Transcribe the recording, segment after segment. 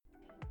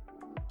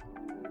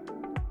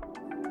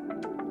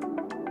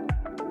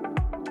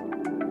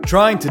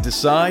Trying to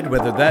decide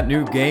whether that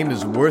new game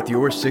is worth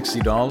your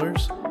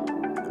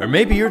 $60? Or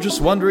maybe you're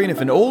just wondering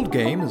if an old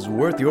game is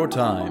worth your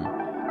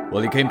time?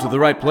 Well, you came to the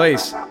right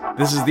place.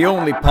 This is the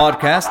only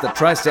podcast that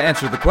tries to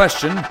answer the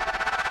question,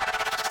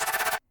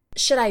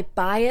 should I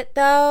buy it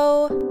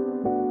though?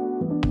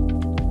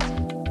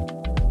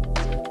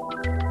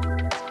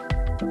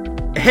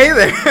 Hey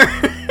there!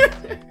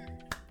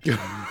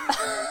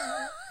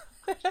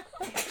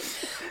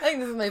 I think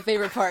this is my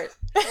favorite part.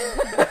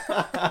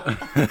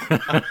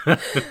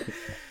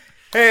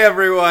 Hey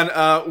everyone,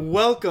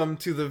 welcome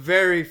to the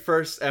very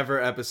first ever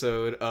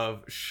episode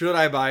of Should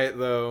I Buy It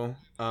Though?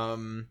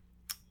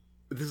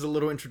 This is a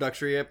little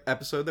introductory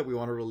episode that we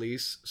want to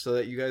release so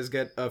that you guys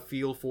get a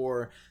feel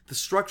for the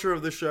structure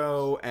of the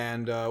show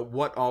and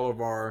what all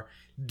of our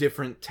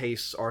different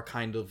tastes are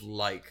kind of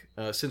like.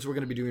 Since we're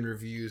going to be doing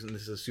reviews and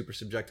this is a super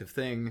subjective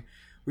thing,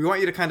 we want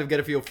you to kind of get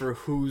a feel for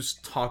who's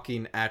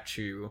talking at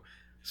you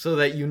so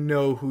that you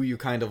know who you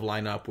kind of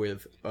line up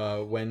with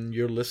when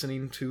you're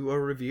listening to a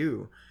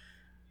review.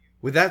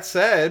 With that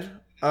said,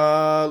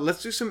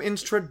 let's do some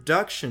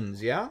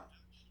introductions, yeah?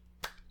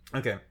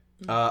 Okay.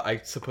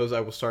 I suppose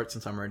I will start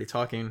since I'm already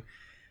talking.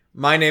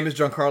 My name is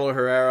Giancarlo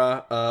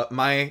Herrera.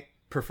 My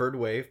preferred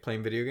way of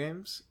playing video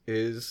games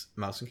is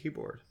mouse and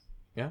keyboard.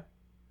 Yeah?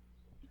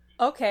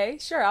 Okay,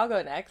 sure, I'll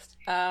go next.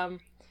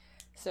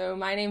 So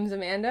my name's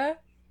Amanda.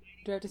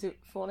 Do I have to say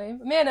full name?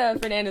 Amanda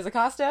Fernandez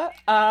Acosta.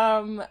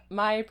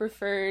 My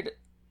preferred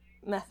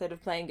method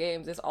of playing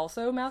games is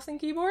also mouse and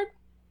keyboard.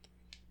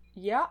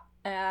 Yeah,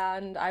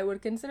 and I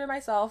would consider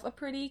myself a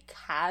pretty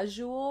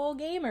casual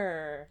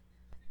gamer.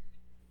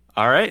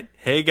 All right.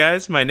 Hey,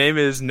 guys. My name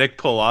is Nick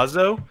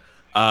Palazzo.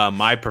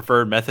 My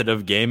preferred method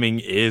of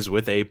gaming is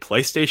with a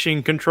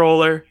PlayStation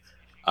controller.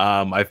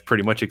 I've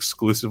pretty much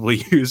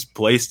exclusively used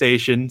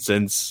PlayStation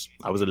since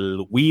I was a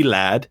little wee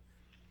lad.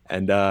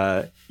 And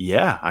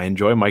yeah, I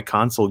enjoy my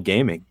console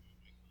gaming.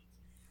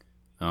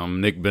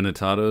 Nick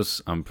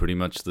Benetatos. I'm pretty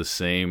much the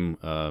same.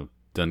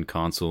 Done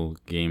console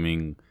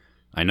gaming.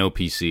 I know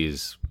PC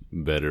is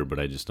better, but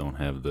I just don't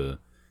have the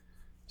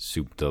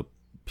souped up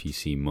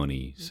PC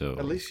money. So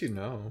At least you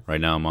know. Right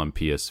now I'm on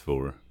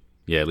PS4.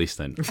 Yeah, at least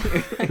I know.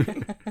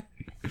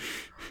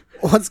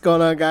 What's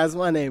going on, guys?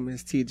 My name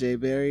is TJ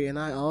Berry, and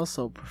I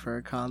also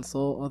prefer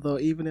console, although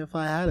even if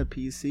I had a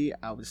PC,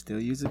 I would still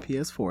use a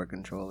PS4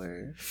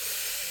 controller.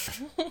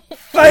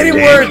 Fighting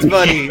words,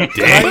 buddy!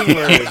 Fighting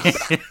words.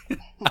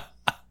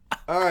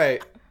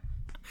 Alright.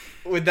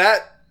 With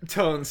that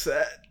tone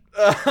set,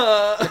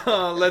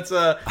 let's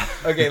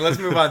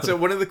move on. So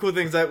one of the cool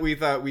things that we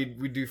thought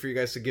we'd do for you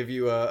guys to give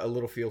you a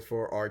little feel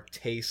for our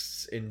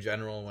tastes in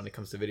general when it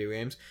comes to video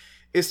games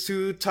is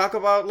to talk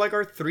about like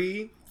our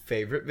 3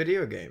 favorite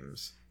video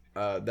games.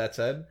 That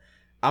said,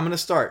 I'm gonna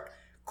start.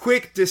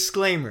 Quick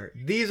disclaimer: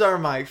 these are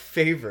my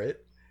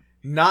favorite,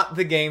 not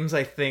the games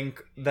I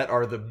think that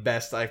are the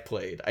best I've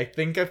played. I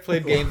think I've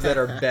played games that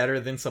are better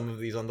than some of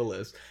these on the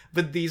list,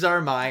 but these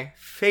are my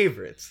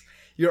favorites.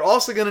 You're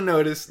also going to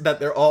notice that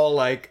they're all,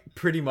 like,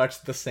 pretty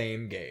much the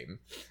same game.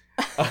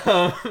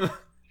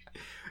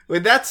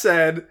 With that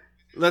said,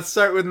 let's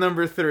start with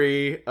number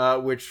 3,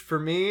 which for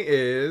me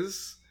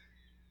is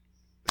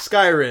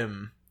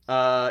Skyrim.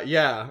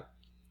 Yeah.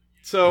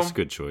 So That's a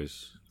good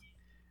choice.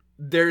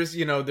 there's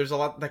a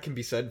lot that can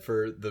be said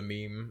for the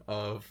meme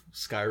of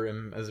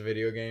Skyrim as a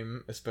video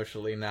game,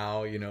 especially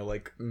now,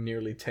 like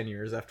nearly 10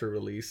 years after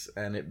release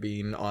and it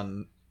being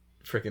on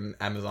freaking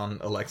Amazon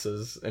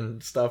Alexas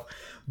and stuff.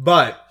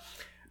 But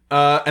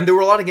and there were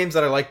a lot of games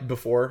that I liked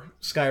before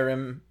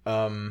Skyrim.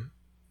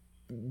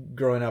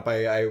 Growing up,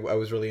 I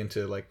was really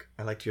into, like,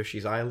 I liked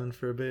Yoshi's Island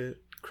for a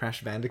bit,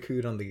 Crash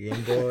Bandicoot on the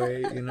Game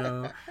Boy,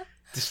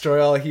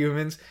 Destroy All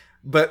Humans.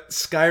 But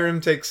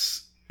Skyrim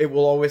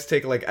will always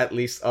take, like, at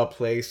least a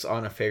place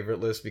on a favorite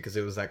list because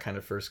it was that kind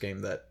of first game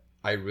that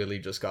I really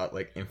just got,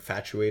 like,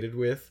 infatuated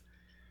with,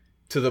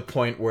 to the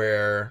point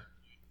where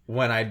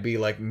when I'd be,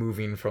 like,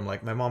 moving from,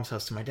 like, my mom's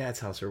house to my dad's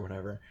house or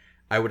whatever,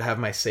 I would have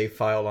my save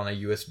file on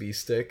a USB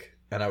stick,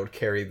 and I would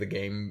carry the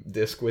game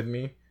disc with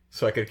me,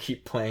 so I could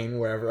keep playing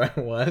wherever I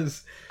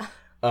was.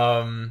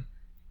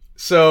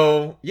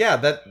 So, yeah,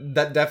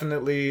 that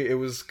definitely, it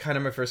was kind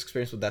of my first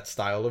experience with that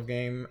style of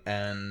game,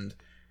 and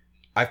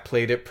I've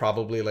played it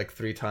probably, like,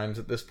 3 times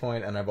at this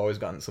point, and I've always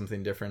gotten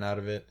something different out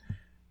of it,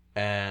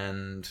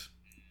 and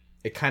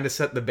it kind of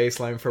set the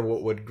baseline for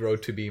what would grow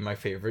to be my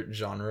favorite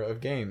genre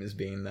of game, is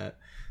being that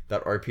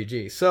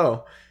RPG.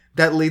 So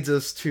that leads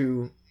us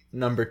to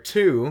number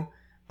 2.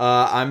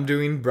 I'm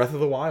doing Breath of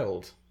the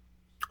Wild.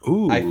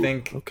 Ooh, I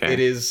think okay. it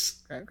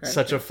is Okay.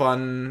 such a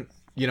fun,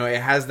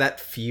 it has that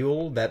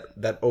feel,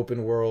 that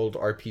open world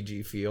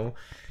RPG feel.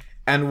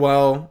 And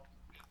while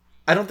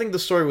I don't think the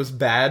story was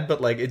bad,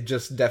 but like it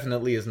just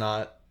definitely is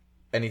not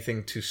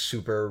anything to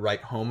super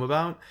write home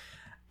about,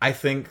 I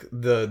think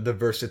the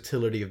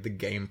versatility of the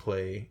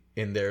gameplay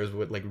in there is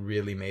what, like,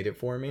 really made it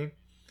for me.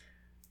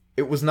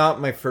 It was not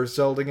my first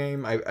Zelda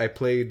game. I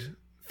played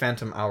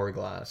Phantom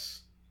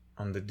Hourglass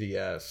on the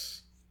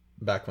DS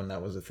back when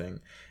that was a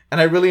thing. And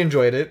I really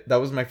enjoyed it.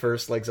 That was my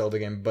first, like, Zelda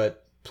game,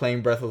 but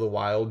playing Breath of the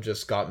Wild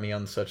just got me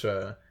on such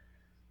a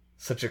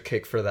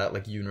kick for that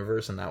like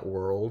universe and that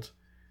world,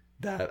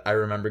 that I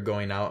remember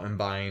going out and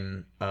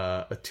buying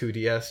a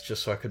 2DS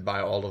just so I could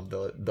buy all of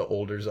the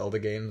older Zelda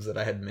games that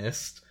I had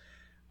missed.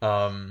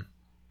 And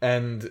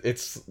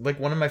it's like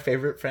one of my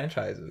favorite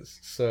franchises.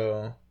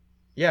 So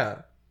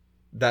yeah,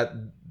 that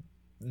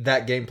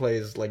gameplay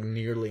is like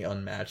nearly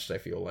unmatched, I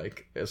feel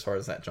like, as far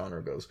as that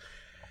genre goes.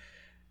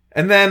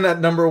 And then at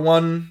number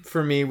 1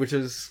 for me, which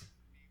is,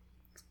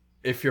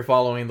 if you're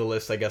following the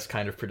list, I guess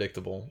kind of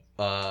predictable,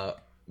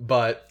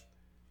 but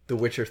The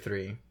Witcher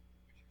 3,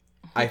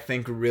 I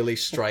think really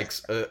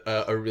strikes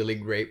a really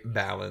great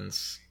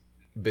balance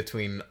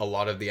between a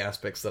lot of the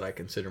aspects that I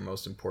consider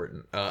most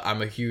important.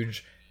 I'm a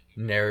huge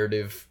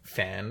narrative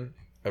fan.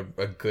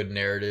 A good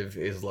narrative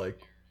is like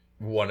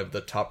one of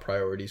the top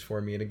priorities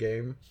for me in a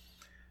game.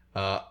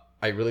 I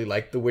really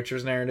like The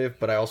Witcher's narrative,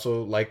 but I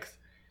also like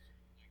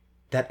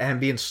that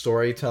ambient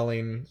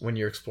storytelling when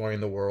you're exploring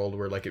the world,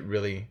 where like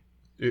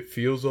it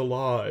feels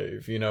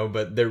alive, you know,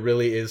 but there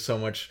really is so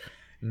much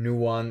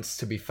nuance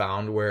to be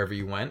found wherever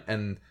you went,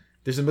 and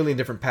there's a million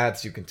different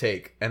paths you can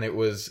take. And it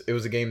was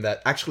a game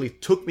that actually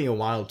took me a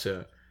while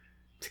to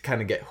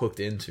kind of get hooked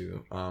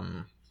into.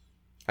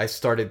 I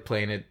started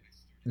playing it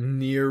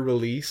near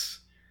release.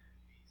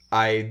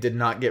 I did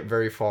not get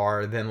very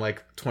far. Then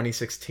like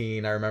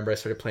 2016, I remember I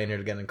started playing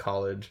it again in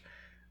college.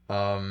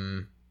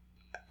 And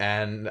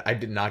I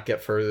did not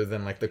get further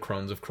than like the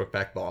Crones of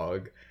Crookback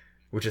Bog,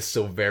 which is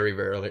still very,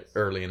 very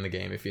early in the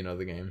game, if you know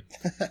the game.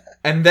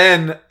 And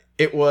then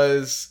it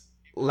was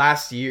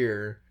last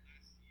year,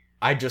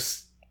 I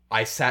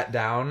sat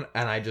down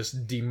and I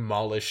just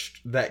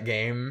demolished that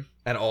game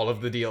and all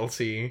of the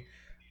DLC.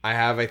 I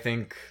have, I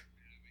think,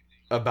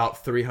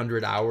 about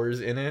 300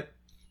 hours in it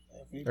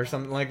or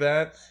something like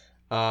that.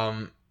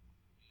 And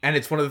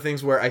it's one of the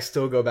things where I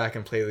still go back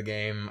and play the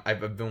game.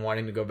 I've been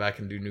wanting to go back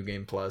and do New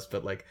Game Plus,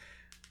 but like,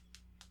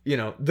 you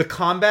know, the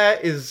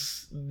combat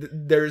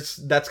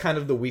that's kind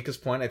of the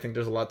weakest point. I think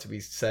there's a lot to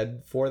be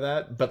said for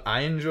that, but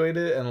I enjoyed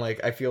it, and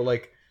like I feel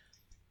like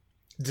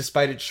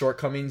despite its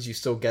shortcomings, you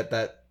still get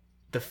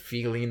the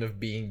feeling of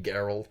being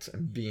Geralt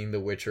and being the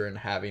Witcher and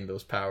having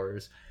those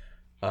powers.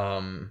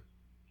 And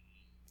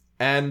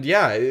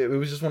yeah, it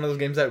was just one of those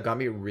games that got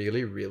me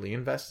really, really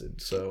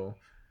invested. So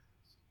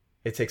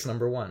it takes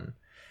number 1.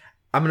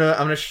 I'm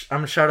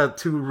gonna shout out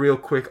 2 real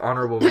quick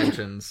honorable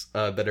mentions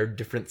that are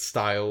different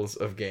styles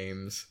of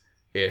games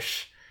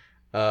ish,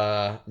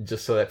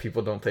 just so that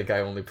people don't think I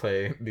only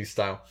play these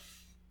style.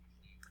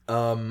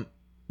 The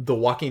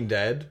Walking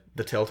Dead,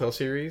 the Telltale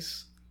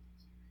series.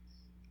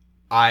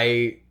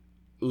 I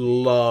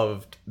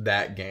loved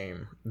that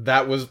game.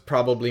 That was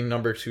probably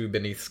number 2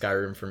 beneath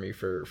Skyrim for me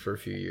for a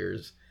few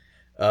years.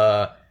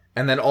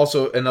 And then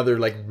also another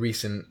like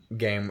recent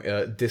game,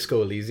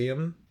 Disco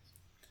Elysium.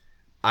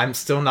 I'm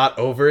still not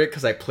over it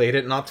because I played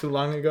it not too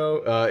long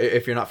ago.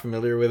 If you're not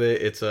familiar with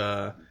it, it's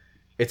a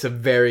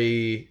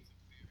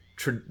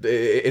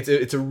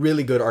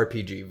really good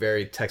RPG,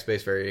 very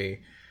text-based,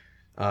 very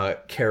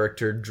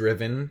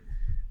character-driven,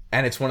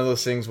 and it's one of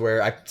those things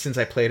where since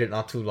I played it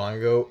not too long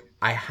ago,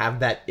 I have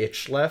that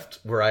itch left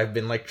where I've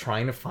been like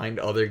trying to find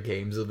other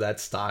games of that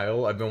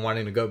style. I've been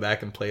wanting to go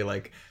back and play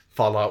like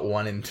Fallout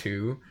 1 and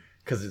 2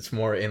 because it's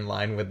more in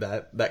line with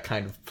that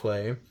kind of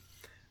play.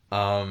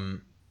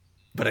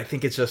 But I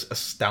think it's just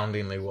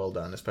astoundingly well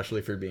done,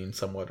 especially for being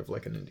somewhat of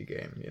like an indie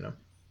game, you know.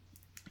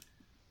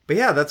 But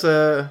yeah, that's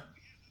a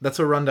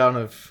rundown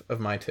of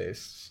my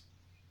tastes.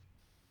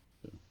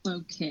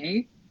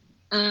 Okay.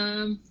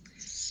 In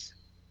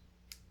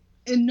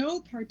no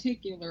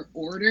particular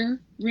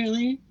order,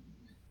 really.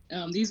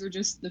 These were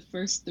just the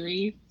first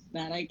 3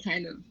 that I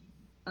kind of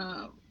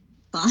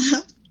thought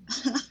of.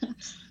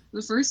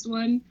 The first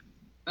one,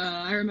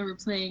 I remember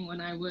playing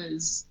when I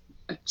was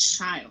a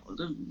child,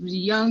 a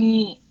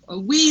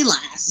wee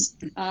lass.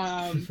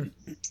 And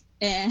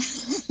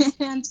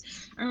I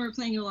remember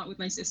playing it a lot with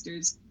my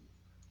sisters,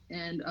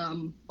 and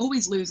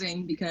always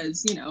losing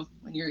because, you know,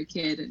 when you're a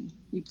kid and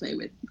you play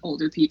with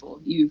older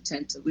people, you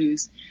tend to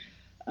lose.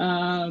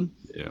 But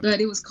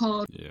it was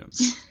called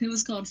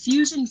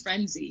Fusion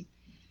Frenzy,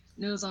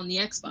 and it was on the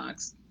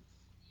Xbox.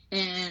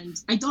 And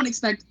I don't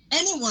expect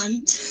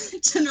anyone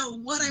to know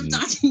what I'm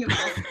talking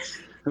about.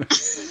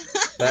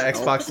 That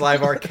Xbox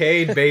Live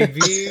Arcade,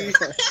 baby.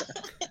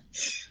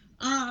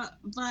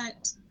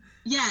 But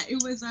yeah,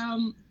 it was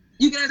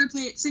you can either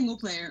play it single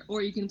player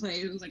or you can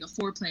play it was like a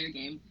 4-player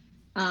game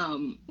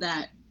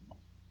that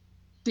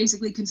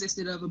basically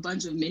consisted of a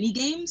bunch of mini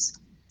games,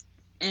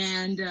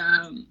 and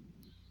I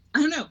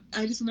don't know,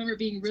 I just remember it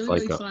being really,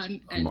 like really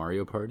fun. A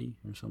Mario Party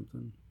or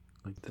something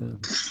like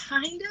that.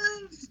 Kind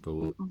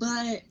of,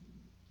 but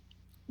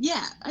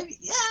yeah,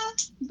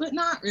 but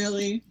not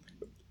really.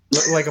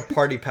 Like a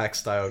party pack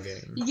style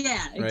game.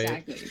 Yeah,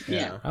 exactly. Right?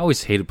 Yeah. I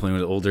always hated playing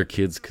with older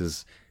kids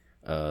because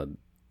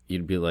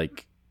you'd be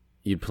like,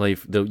 you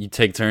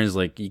take turns.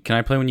 Like, can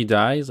I play when you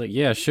die? He's like,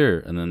 yeah, sure.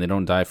 And then they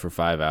don't die for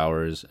 5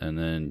 hours, and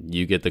then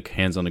you get the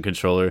hands on the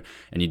controller,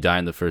 and you die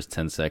in the first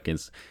 10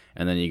 seconds,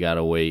 and then you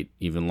gotta wait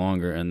even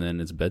longer, and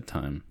then it's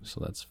bedtime.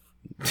 So that's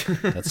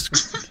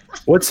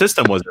What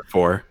system was it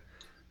for?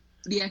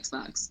 The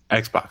Xbox.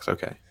 Xbox,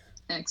 okay.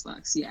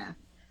 Xbox, yeah.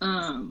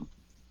 But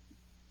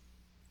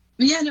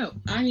yeah, no,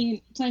 I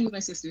mean, playing with my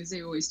sisters,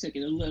 they always took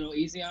it a little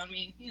easy on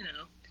me, you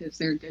know, because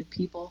they're good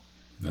people.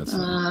 That's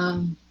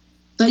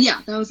But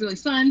yeah, that was really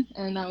fun,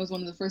 and that was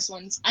one of the first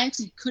ones. I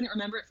actually couldn't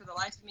remember it for the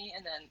life of me,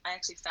 and then I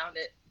actually found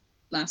it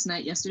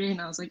yesterday,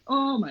 and I was like,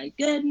 oh my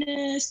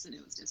goodness, and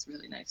it was just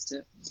really nice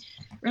to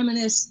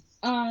reminisce.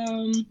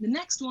 The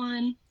next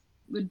one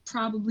would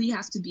probably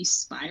have to be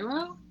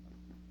Spyro,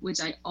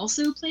 which I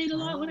also played a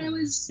lot when I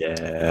was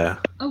a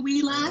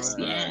wee lass.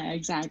 Right. Yeah,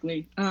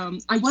 exactly.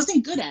 I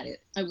wasn't good at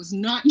it. I was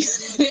not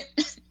good at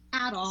it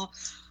at all.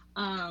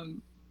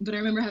 But I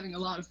remember having a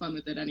lot of fun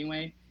with it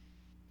anyway.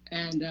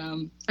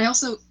 And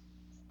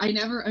I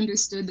never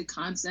understood the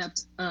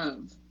concept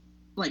of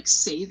like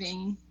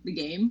saving the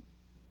game.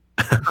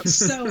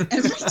 So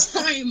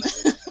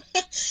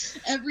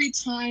every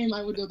time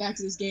I would go back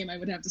to this game, I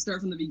would have to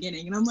start from the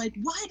beginning. And I'm like,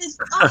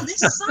 this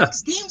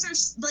sucks. Games are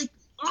like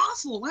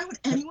awful. Why would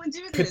anyone do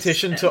this?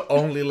 Petition to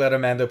only let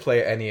Amanda play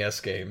NES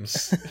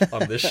games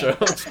on this show.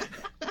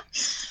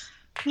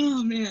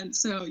 Oh man.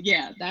 So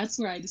yeah, that's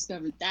where I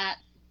discovered that.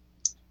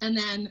 And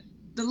then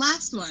the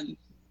last one,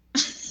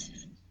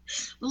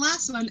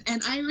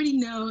 and I already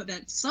know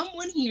that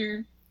someone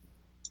here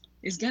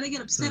is gonna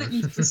get upset at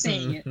me for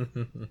saying it.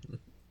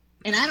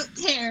 And I don't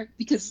care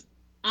because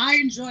I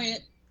enjoy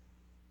it.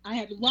 I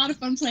had a lot of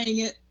fun playing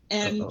it,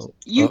 and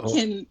you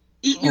can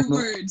eat your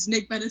words,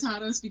 Nick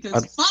Benetatos, because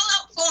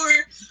Fallout 4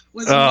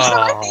 was one of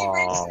my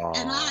favorites,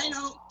 and I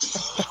don't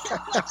care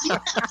what you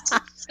have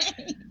to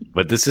say.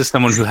 But this is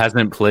someone who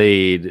hasn't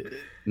played.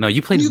 No,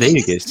 you played New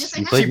Vegas. Yes,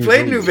 You She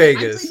played New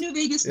Vegas. I played New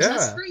Vegas Yeah.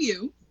 just for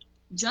you.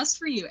 Just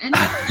for you. And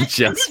I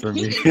Just for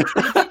didn't me. hate it.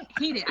 I didn't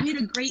hate it. I had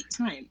a great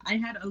time. I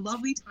had a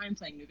lovely time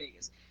playing New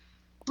Vegas.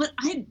 But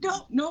I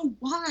don't know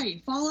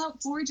why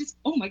Fallout 4 just,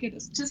 oh my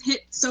goodness, just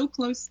hit so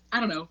close. I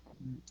don't know.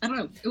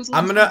 It was.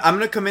 I'm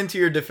gonna come into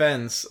your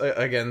defense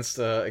against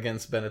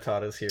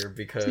Benetatos here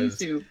because Please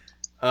do.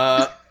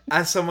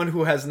 as someone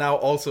who has now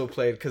also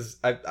played, because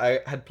I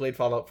had played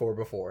Fallout 4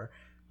 before,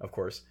 of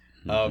course,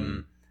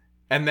 and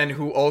then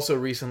who also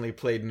recently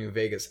played New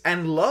Vegas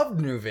and loved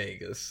New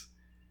Vegas.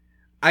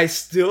 I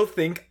still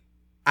think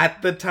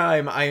at the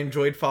time I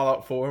enjoyed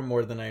Fallout 4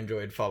 more than I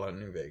enjoyed Fallout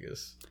New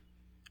Vegas.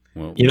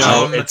 Well,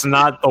 it's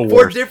not the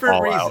worst For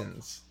different Fallout.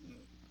 It's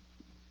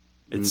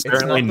It's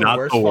certainly not the not the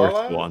worst worst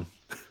Fallout? one.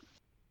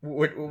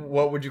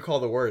 What would you call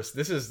the worst?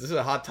 This is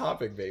a hot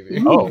topic,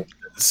 baby. Oh,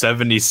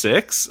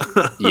 76?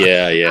 yeah. Oh,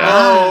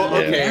 Yeah.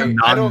 okay. I don't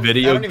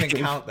Non-video even game.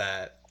 count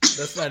that.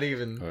 That's not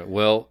even. All right,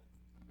 well,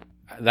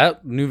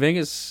 that New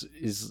Vegas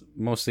is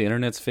mostly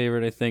internet's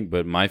favorite, I think,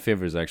 but my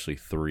favorite is actually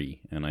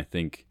 3, and I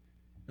think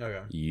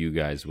Okay. you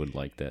guys would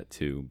like that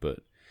too. But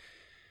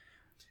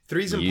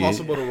 3's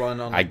impossible to run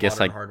on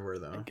modern hardware,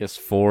 though. I guess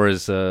 4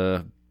 is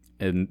and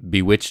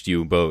bewitched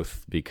you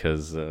both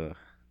because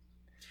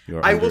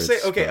you're I under will say,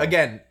 its okay, spell.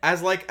 again,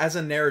 as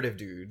a narrative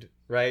dude,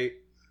 right?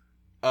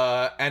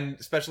 And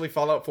especially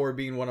Fallout 4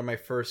 being one of my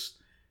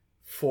first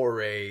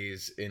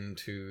forays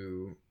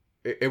into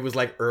it was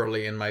like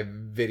early in my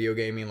video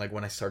gaming, like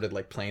when I started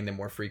like playing them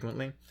more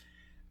frequently.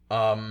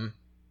 I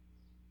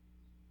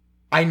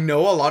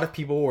know a lot of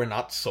people were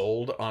not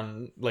sold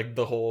on like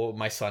the whole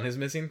my son is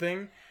missing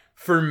thing.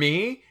 For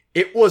me,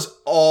 it was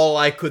all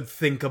I could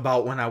think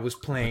about when I was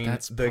playing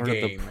That's the part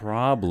game. of the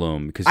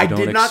problem because I you don't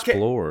did not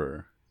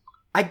explore.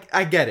 I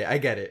get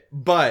it.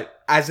 But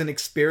as an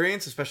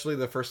experience, especially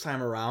the first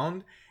time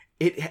around,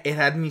 it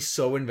had me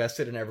so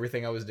invested in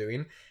everything I was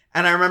doing.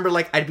 And I remember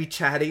like I'd be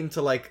chatting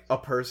to like a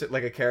person,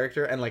 like a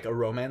character, and like a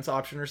romance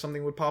option or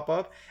something would pop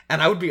up,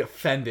 and I would be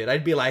offended.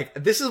 I'd be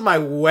like, "This is my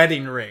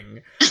wedding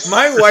ring.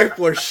 My wife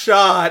was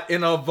shot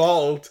in a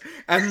vault,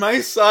 and my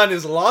son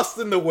is lost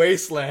in the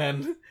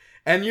wasteland,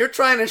 and you're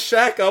trying to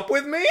shack up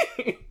with me?"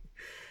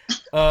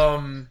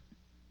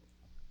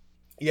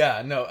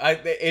 Yeah, no,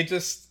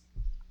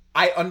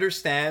 I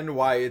understand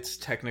why it's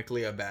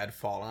technically a bad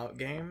Fallout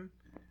game,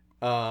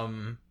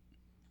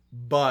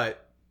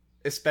 but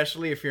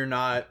especially if you're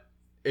not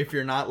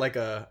like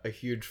a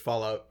huge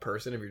Fallout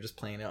person, if you're just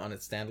playing it on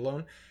its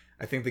standalone,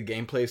 I think the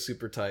gameplay is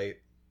super tight,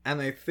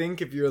 and I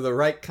think if you're the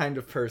right kind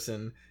of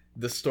person,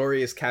 the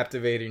story is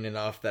captivating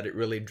enough that it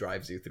really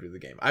drives you through the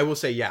game. I will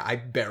say, yeah, I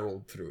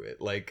barreled through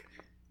it. Like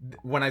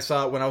when I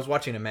was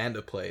watching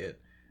Amanda play it,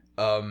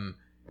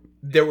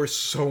 there were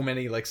so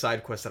many like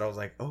side quests that I was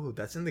like, oh,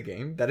 that's in the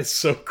game? That is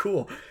so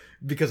cool,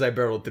 because I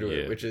barreled through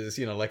it, which is,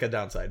 like a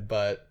downside,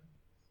 but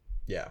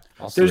yeah.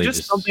 Also, There's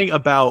just something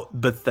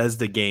about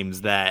Bethesda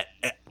games that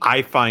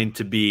I find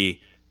to be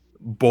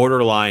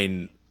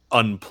borderline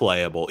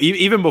unplayable.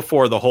 Even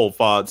before the whole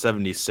Fallout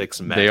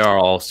 76 mess. They are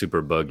all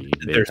super buggy.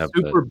 They're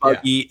super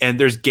buggy, and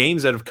there's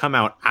games that have come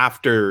out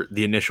after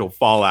the initial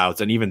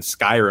Fallouts and even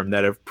Skyrim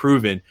that have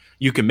proven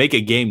you can make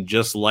a game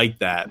just like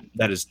that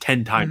is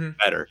 10 times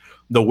better.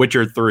 The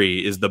Witcher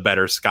 3 is the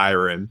better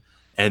Skyrim,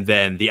 and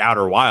then the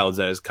Outer Wilds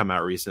that has come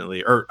out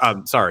recently,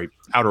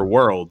 Outer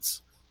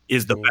Worlds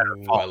is the better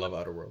Fallout. I love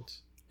Outer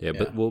Worlds. Yeah,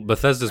 but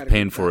Bethesda's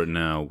paying for it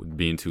now,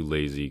 being too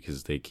lazy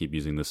because they keep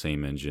using the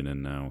same engine,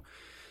 and now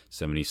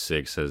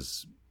 76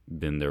 has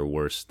been their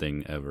worst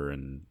thing ever,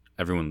 and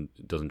everyone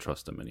doesn't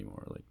trust them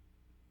anymore. Like,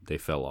 they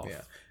fell off.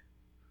 Yeah.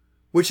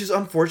 Which is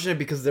unfortunate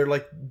because they're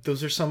like,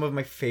 those are some of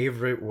my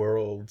favorite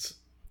worlds.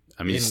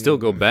 I mean, you still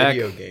go back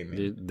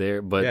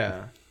there, but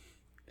yeah.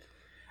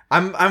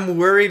 I'm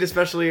worried,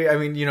 especially. I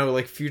mean,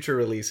 like future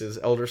releases,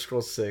 Elder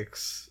Scrolls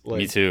 6. Like,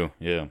 me too.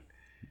 Yeah,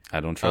 I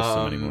don't trust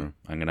them anymore.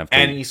 I'm gonna have to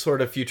any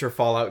sort of future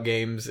Fallout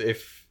games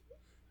if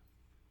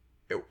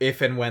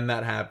and when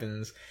that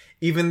happens.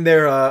 Even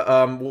their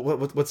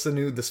what's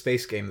the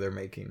space game they're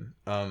making?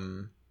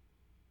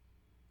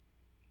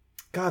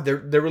 God,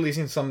 they're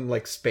releasing some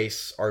like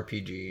space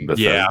RPG.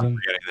 Bethesda? Yeah, I'm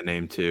forgetting the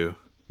name too.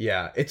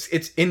 Yeah, it's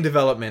in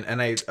development,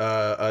 and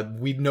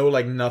we know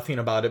like nothing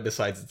about it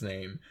besides its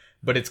name.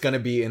 But it's gonna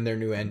be in their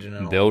new engine.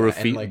 And they'll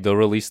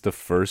release the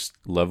first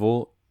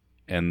level,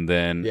 and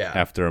then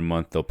after a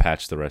month they'll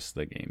patch the rest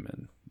of the game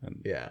in.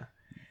 And yeah,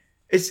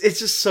 it's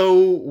just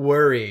so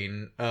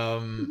worrying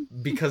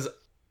because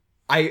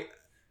I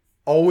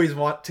always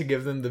want to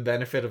give them the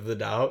benefit of the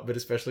doubt, but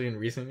especially in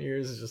recent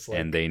years, it's just like,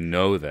 and they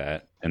know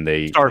that, and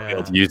they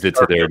Starfield. used it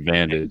to their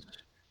advantage.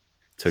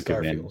 Took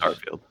advantage.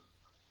 Starfield.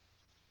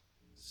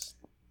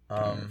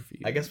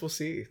 I guess we'll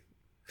see.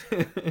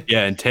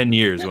 Yeah, in 10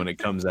 years when it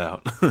comes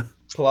out.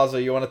 Palazzo,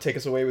 you want to take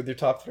us away with your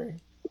top 3?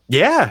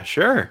 Yeah,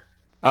 sure.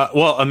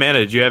 Well, Amanda,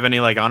 did you have any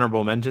like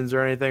honorable mentions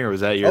or anything, or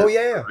was that your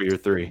your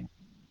 3?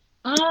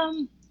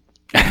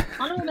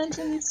 Honorable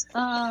mentions.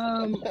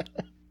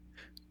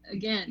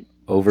 Again,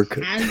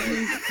 Overcooked.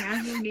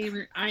 Casual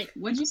gamer.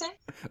 What'd you say?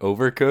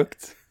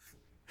 Overcooked.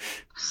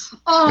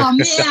 Oh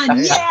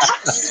man, yeah.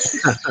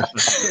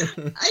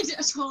 I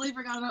just totally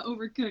forgot about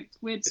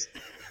Overcooked.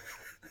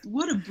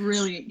 What a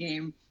brilliant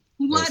game.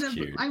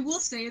 I will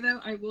say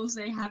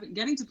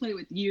getting to play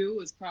with you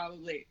was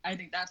probably, I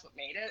think that's what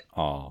made it.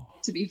 Oh.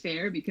 To be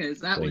fair, because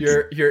that was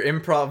your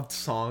improv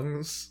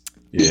songs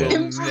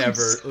will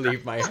never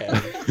leave my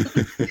head.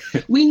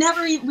 we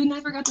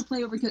never got to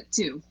play Overcooked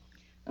 2.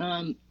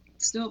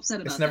 Still upset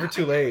about that. It's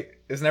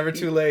never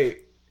too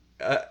late.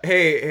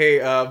 Hey,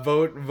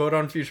 vote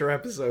on future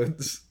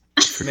episodes.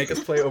 Make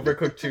us play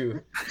Overcooked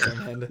 2.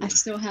 I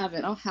still have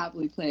it. I'll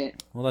happily play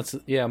it. Well,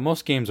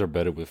 most games are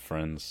better with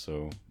friends,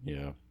 so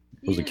yeah.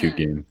 It was a cute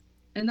game.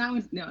 And that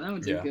was a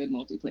good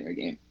multiplayer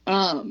game.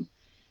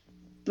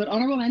 But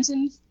honorable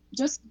mentions,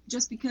 just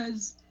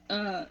because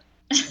I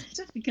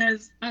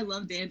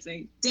love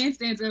dancing. Dance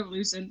Dance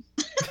Revolution.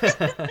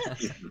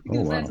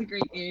 Because that's a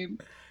great game.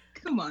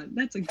 Come on,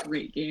 that's a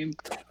great game.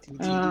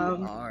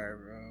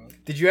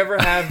 Did you ever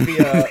have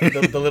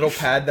the little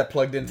pad that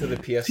plugged into the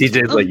PS?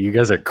 TJ's like, you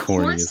guys are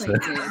corny. Of course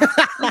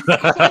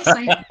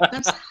I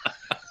did.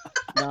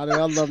 I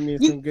love me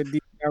some good DDR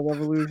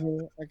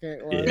Revolution. Okay,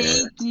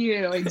 Thank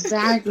you.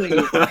 Exactly.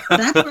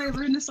 That's where I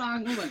learned the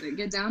song. What was it?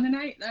 Get Down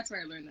Tonight? That's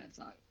where I learned that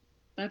song.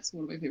 That's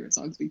one of my favorite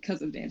songs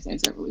because of Dance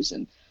Dance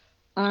Revolution.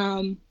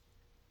 I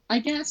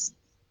guess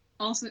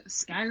also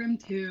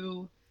Skyrim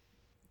 2.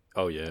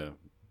 Oh yeah,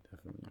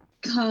 definitely.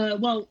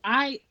 Well,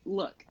 I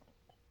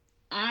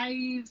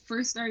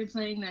first started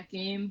playing that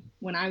game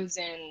when I was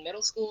in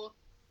middle school,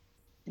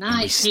 and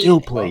I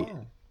still play it.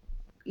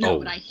 No,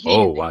 but I hated it.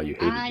 Oh wow, you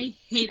hated it. I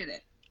hated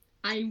it.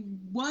 I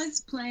was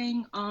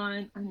playing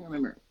on, I don't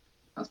remember.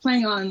 I was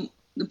playing on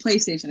the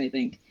PlayStation, I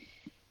think.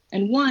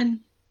 And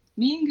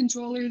me and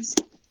controllers,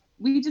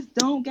 we just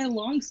don't get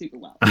along super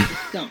well. We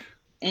just don't.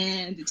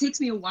 And it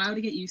takes me a while to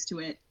get used to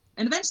it.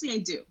 And eventually I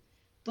do.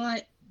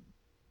 But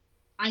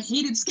I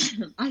hated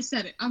Skyrim. I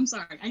said it. I'm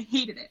sorry. I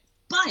hated it.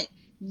 But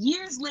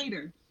years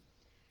later,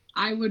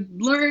 I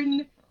would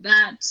learn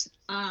that,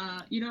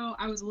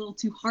 I was a little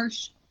too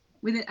harsh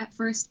with it at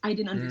first. I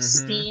didn't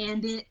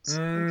understand it.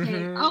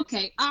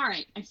 Okay, all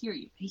right. I hear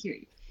you.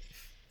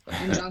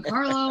 And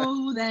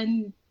Giancarlo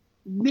then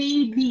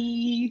made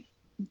me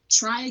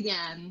try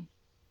again,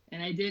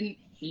 and I didn't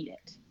hate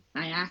it.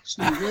 I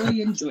actually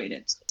really enjoyed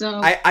it.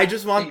 So I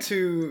just want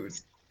to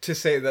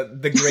say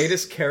that the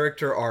greatest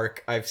character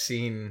arc I've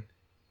seen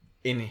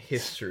in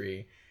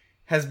history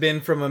has been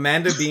from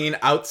Amanda being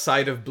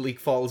outside of Bleak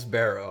Falls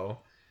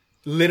Barrow,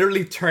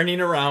 literally turning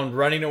around,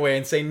 running away,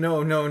 and saying,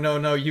 no,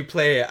 you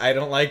play it. I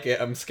don't like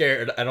it. I'm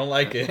scared. I don't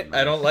like it.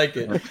 I don't like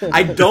it.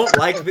 I don't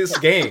like this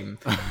game.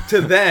 To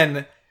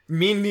then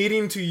me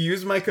needing to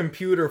use my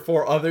computer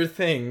for other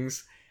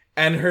things,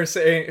 and her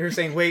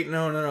saying, wait,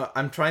 no.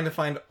 I'm trying to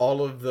find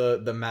all of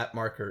the map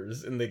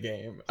markers in the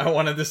game. I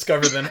want to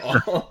discover them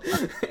all.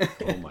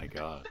 Oh my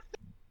god.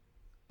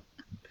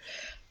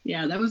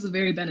 Yeah, that was a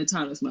very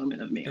Benetanos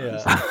moment of me.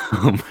 Yeah.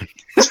 Oh my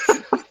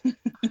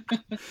god.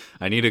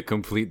 I need to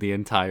complete the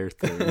entire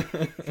thing.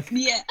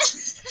 Yeah.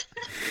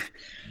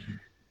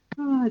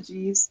 Oh,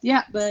 jeez.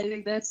 Yeah, but I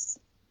think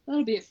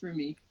that'll be it for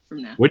me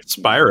from now. Which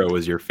Spyro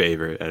was your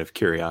favorite, out of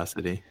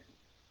curiosity?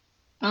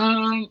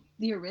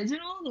 The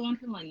original, the one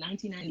from like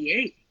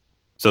 1998.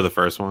 So the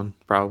first one,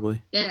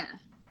 probably. Yeah.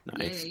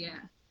 Nice. Yeah. That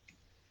was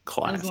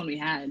Class. the one we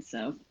had.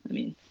 So I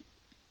mean,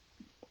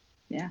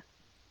 yeah.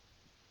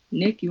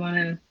 Nick, you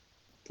wanna?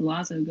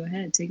 Palazzo, go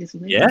ahead, take us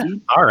away. Yeah.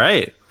 Dude. All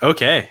right.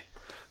 Okay.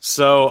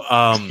 So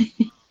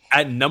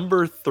at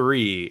number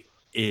 3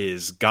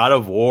 is God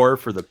of War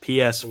for the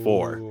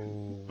PS4.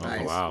 Ooh,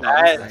 Oh, wow.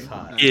 That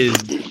Nice.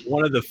 is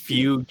one of the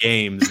few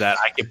games that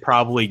I could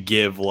probably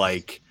give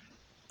like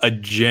a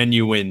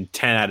genuine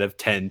 10 out of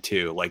 10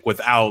 to, like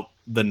without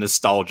the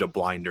nostalgia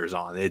blinders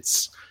on.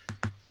 It's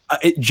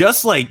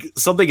just like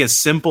something as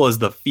simple as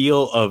the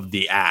feel of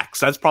the axe.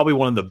 That's probably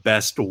one of the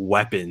best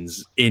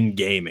weapons in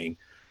gaming,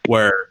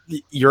 where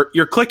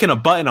you're clicking a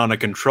button on a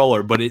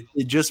controller, but it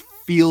just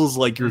feels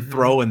like you're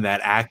throwing that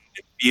axe.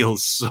 It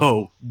feels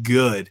so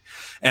good.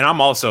 And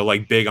I'm also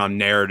like big on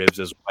narratives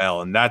as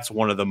well, and that's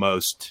one of the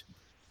most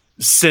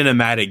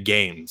cinematic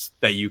games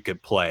that you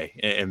could play.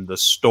 And the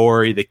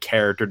story, the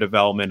character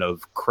development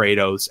of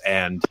Kratos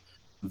and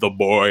the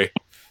boy,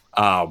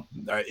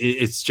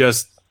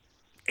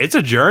 it's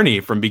a journey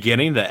from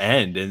beginning to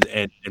end,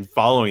 and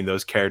following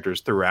those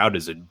characters throughout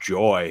is a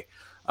joy.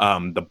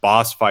 The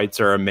boss fights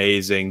are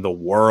amazing. The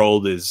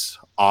world is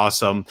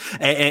awesome.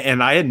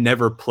 And I had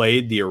never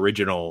played the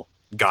original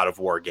God of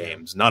War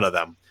games, none of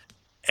them.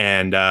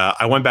 And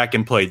I went back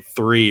and played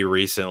 3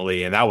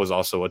 recently, and that was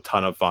also a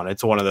ton of fun.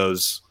 It's one of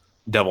those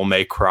Devil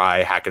May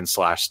Cry hack and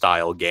slash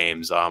style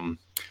games.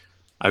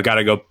 I've got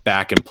to go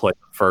back and play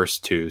the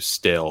first 2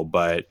 still,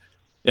 but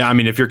yeah, I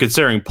mean, if you're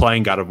considering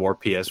playing God of War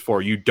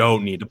PS4, you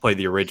don't need to play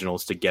the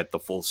originals to get the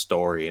full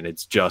story, and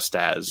it's just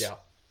as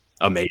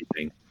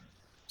amazing.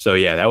 So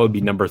yeah, that would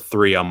be number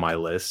 3 on my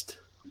list.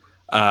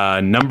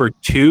 Number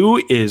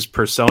 2 is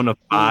Persona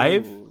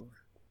 5. Ooh,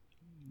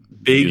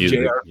 Big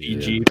Music,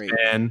 JRPG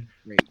yeah. fan.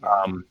 great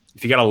game.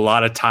 If you got a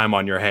lot of time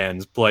on your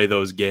hands, play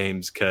those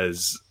games,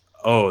 because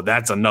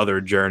that's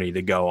another journey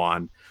to go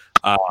on.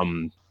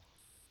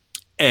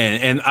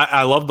 And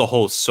I love the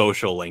whole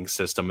social link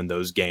system in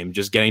those games.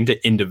 Just getting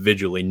to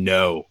individually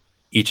know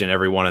each and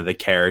every one of the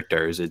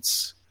characters.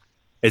 It's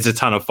a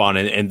ton of fun,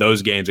 and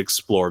those games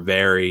explore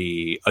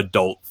very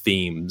adult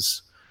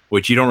themes,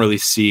 which you don't really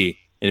see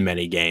in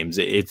many games.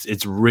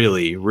 It's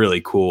really,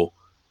 really cool.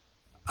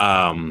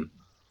 And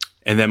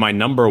then my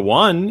number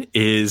 1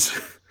 is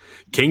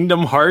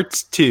Kingdom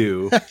Hearts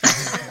 2.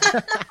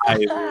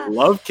 I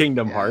love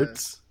Kingdom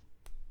Hearts.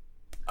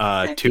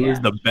 2 is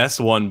the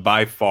best one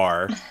by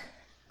far.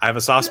 I have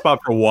a soft spot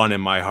for 1 in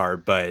my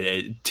heart, but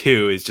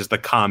 2 is just the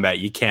combat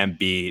you can't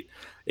beat.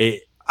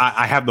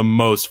 I have the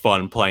most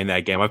fun playing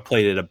that game. I've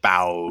played it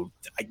about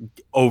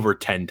over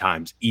 10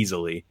 times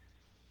easily.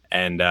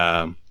 And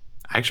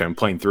actually, I'm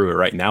playing through it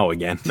right now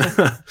again.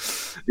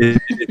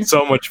 It's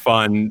so much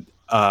fun.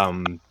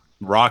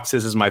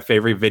 Roxas is my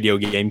favorite video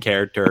game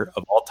character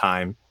of all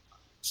time.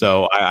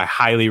 So I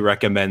highly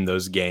recommend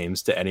those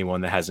games to anyone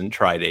that hasn't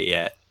tried it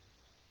yet.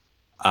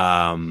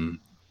 Honorable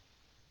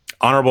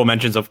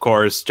mentions, of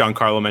course.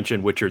 Giancarlo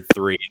mentioned Witcher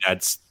 3.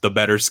 That's the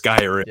better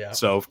Skyrim. Yeah.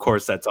 So, of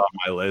course, that's on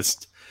my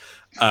list.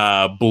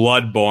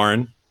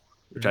 Bloodborne,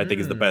 which I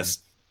think is the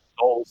best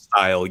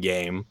Soul-style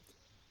game.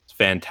 It's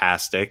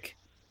fantastic.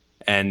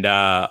 And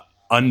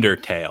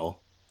Undertale.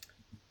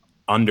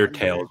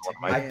 Undertale is one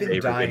of my I've been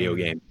favorite dying video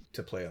games.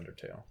 to play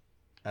Undertale,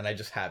 and I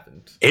just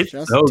haven't. It's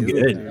Just so do it,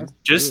 good. man.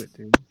 Just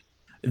Do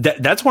it,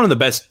 dude. that's one of the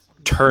best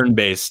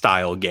turn-based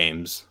style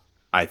games,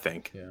 I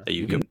think, Yeah. that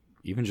you can.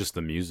 Even just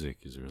the music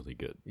is really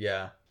good.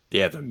 Yeah.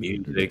 Yeah, the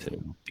music,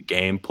 the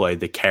gameplay,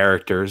 the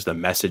characters, the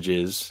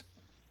messages,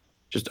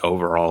 just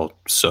overall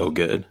so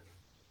good.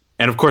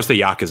 And of course,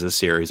 the Yakuza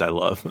series I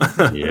love.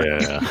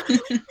 Yeah.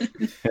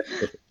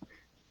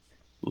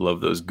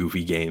 Love those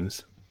goofy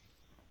games.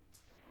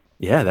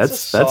 Yeah, It's a that's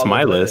solid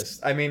my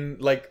list. I mean,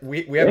 like we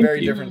have Thank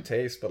very you. different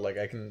tastes, but like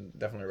I can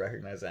definitely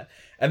recognize that.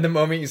 And the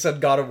moment you said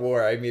God of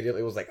War, I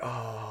immediately was like,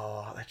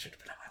 oh, that should have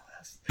been on my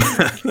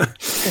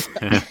list.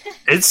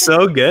 It's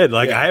so good.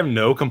 Like Yeah. I have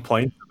no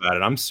complaints about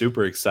it. I'm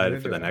super excited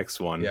Neither for do the I.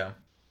 next one. Yeah.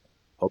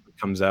 Hope it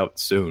comes out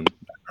soon.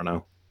 I don't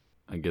know.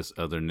 I guess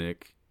other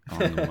Nick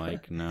on the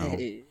mic now.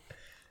 Hey.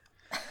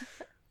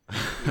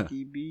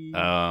 Nicky B.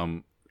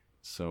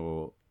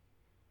 So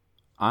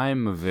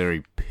I'm a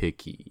very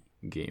picky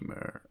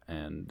gamer,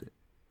 and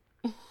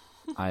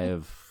I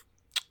have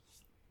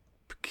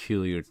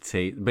peculiar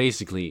taste.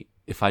 Basically,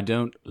 if I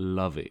don't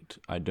love it,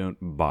 I don't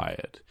buy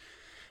it,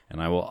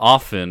 and I will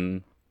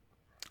often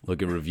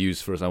look at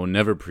reviews first. I will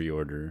never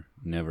pre-order,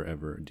 never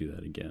ever do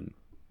that again.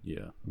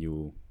 Yeah, you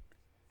will,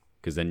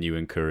 because then you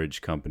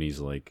encourage companies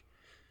like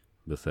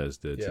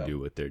Bethesda to Yeah. do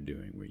what they're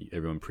doing, where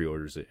everyone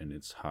pre-orders it and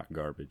it's hot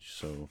garbage.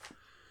 So,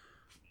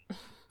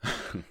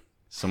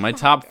 so my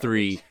top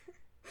 3,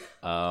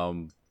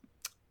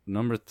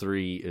 number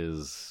 3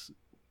 is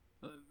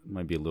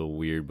might be a little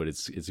weird, but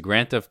it's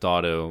Grand Theft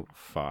Auto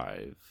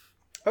 5.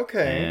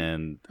 Okay.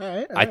 And All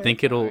right. I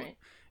think it'll Alright.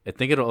 I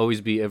think it'll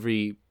always be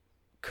every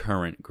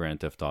current Grand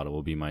Theft Auto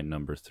will be my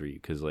number 3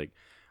 because like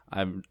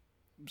I'm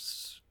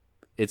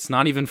it's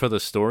not even for the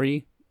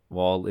story.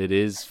 While it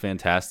is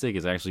fantastic,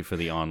 it's actually for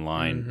the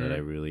online that I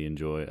really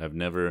enjoy. I've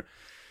never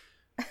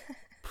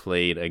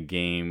played a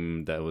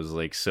game that was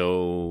like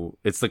so.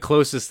 It's the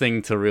closest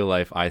thing to real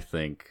life, I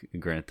think,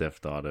 Grand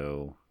Theft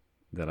Auto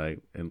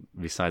that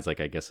besides like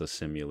I guess a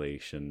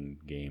simulation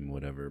game,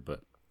 whatever.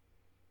 But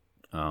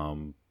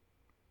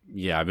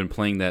yeah, I've been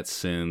playing that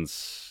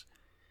since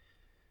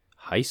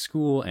high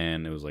school,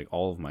 and it was like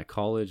all of my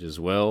college as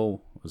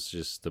well. It was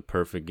just the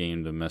perfect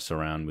game to mess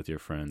around with your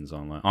friends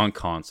online on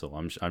console.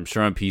 I'm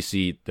sure on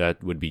PC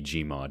that would be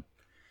Gmod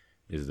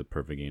is the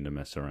perfect game to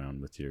mess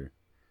around with your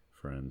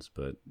friends.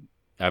 But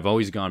I've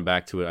always gone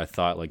back to it. I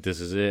thought like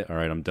this is it. All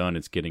right, I'm done.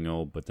 It's getting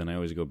old. But then I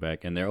always go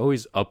back, and they're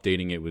always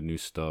updating it with new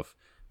stuff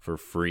for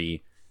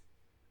free.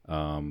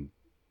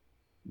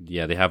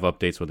 Yeah, they have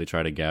updates where they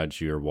try to gouge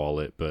your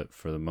wallet, but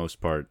for the most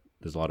part,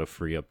 there's a lot of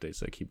free updates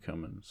that keep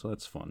coming, so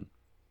that's fun.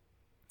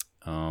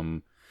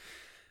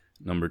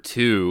 Number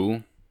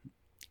 2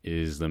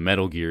 is the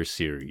Metal Gear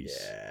series.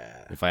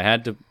 Yeah. If I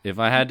had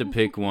to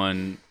pick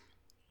one,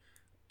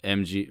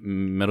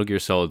 Metal Gear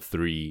Solid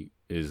 3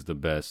 is the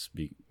best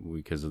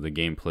because of the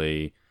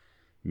gameplay,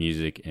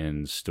 music,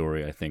 and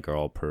story. I think are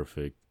all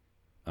perfect.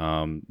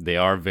 They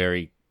are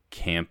very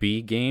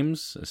campy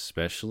games,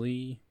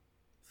 especially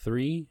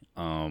 3.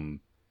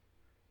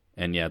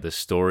 And yeah, the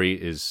story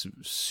is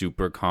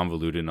super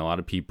convoluted, and a lot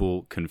of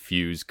people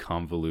confuse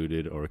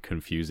convoluted or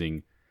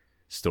confusing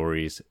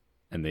stories,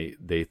 and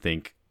they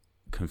think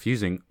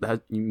confusing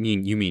that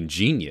you mean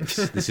genius.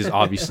 This is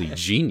obviously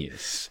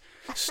genius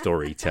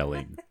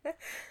storytelling.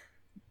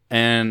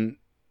 And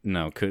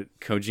no,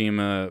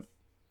 Kojima.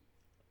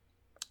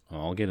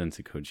 I'll get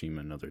into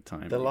Kojima another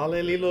time. The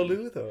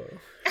Lalelilolu though.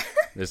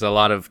 There's a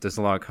lot of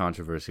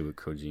controversy with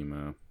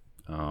Kojima.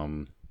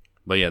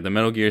 But yeah, the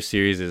Metal Gear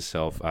series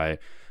itself, I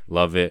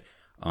love it.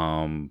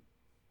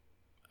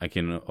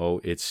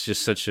 It's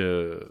just such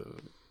a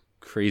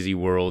crazy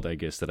world, I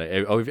guess, that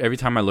every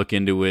time I look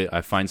into it, I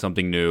find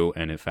something new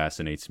and it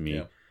fascinates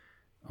me.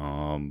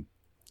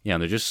 Yeah,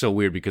 they're just so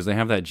weird because they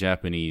have that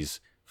Japanese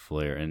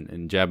flair,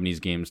 and Japanese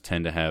games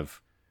tend to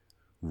have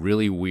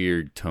really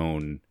weird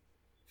tone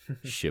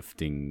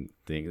shifting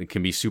thing. It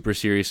can be super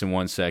serious in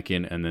 1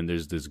 second, and then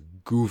there's this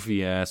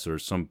goofy ass or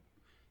some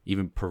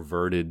even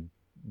perverted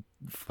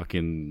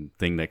fucking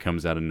thing that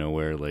comes out of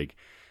nowhere, like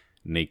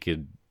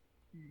naked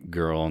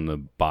girl on the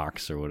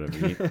box or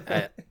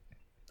whatever.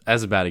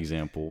 As a bad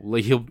example,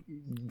 like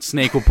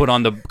Snake will put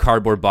on the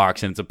cardboard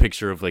box and it's a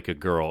picture of like a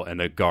girl, and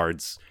the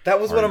guards. That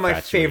was one of my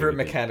infatuated favorite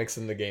with it. mechanics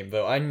in the game,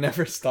 though. I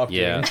never stopped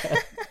doing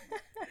that.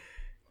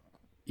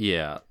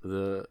 Yeah,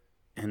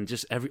 and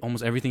just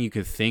almost everything you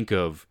could think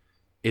of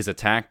is a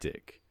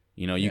tactic.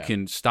 You know, you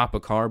can stop a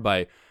car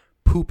by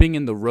pooping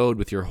in the road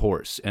with your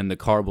horse, and the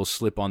car will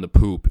slip on the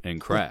poop and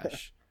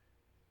crash.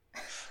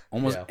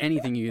 Almost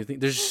anything you think.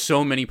 There's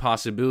so many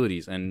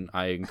possibilities, and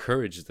I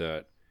encourage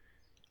that.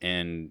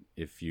 And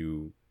if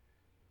you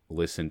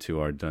listen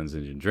to our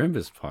Dungeons and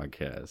Dragons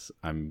podcast,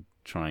 I'm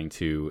trying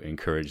to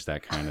encourage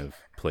that kind of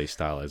play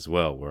style as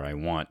well, where I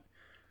want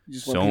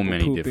so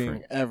many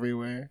different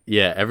everywhere.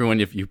 Yeah, everyone.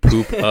 If you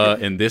poop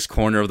in this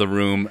corner of the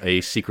room,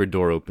 a secret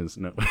door opens.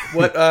 No.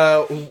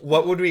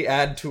 What would we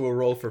add to a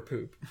roll for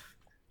poop?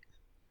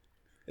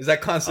 Is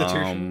that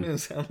Constitution?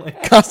 Does it sound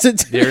like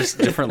Constitution. There's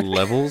different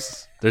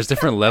levels. There's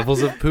different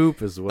levels of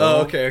poop as well.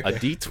 Oh, okay. A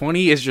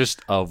D20 is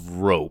just a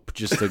rope.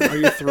 Are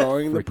you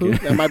throwing the poop?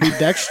 That might be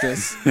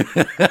dexterous.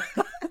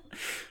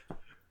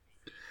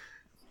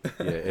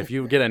 Yeah, if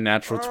you get a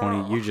natural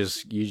 20, you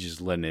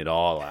just letting it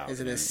all out. Is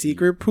it a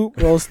secret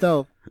poop? Roll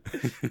stealth.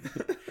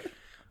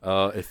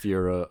 If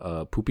you're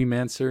a poopy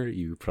mancer,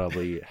 you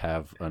probably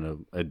have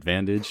an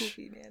advantage.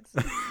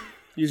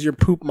 Use your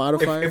poop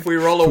modifier. If we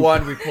roll a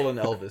 1, we pull an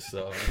Elvis,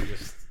 so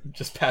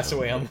just pass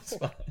away on the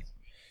spot.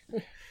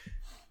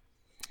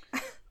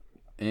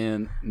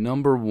 And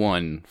number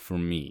 1 for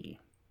me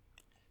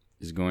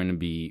is going to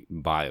be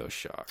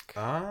BioShock.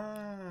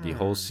 The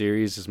whole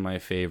series is my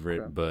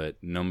favorite, but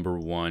number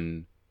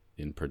 1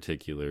 in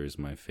particular is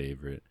my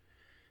favorite.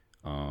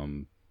 There's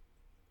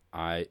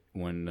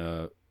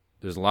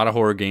a lot of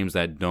horror games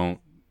that don't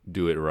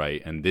do it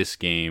right, and this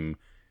game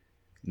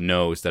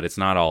knows that it's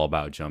not all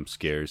about jump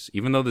scares.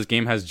 Even though this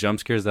game has jump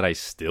scares that I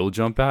still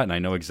jump at, and I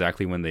know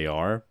exactly when they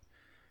are,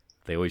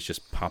 they always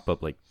just pop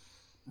up like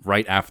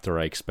right after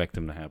I expect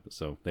them to happen.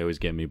 So they always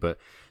get me, but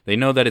they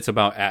know that it's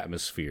about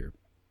atmosphere.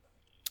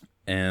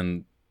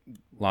 And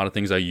a lot of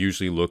things I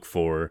usually look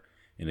for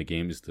in a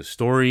game is the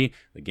story,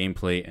 the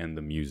gameplay, and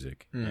the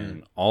music.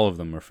 And all of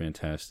them are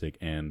fantastic.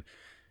 And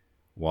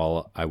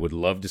while I would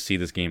love to see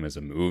this game as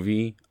a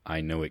movie,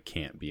 I know it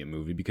can't be a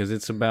movie because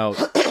it's about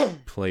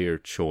player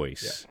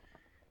choice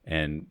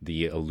and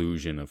the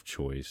illusion of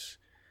choice,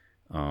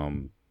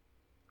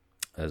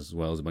 as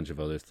well as a bunch of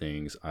other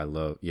things. I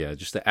love,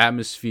 just the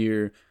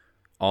atmosphere,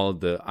 all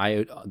of the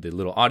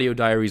little audio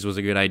diaries was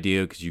a good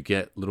idea because you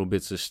get little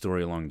bits of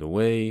story along the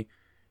way.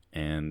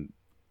 And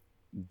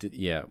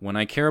when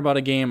I care about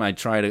a game, I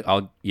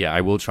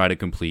will try to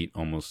complete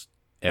almost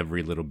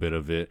every little bit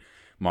of it.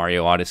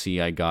 Mario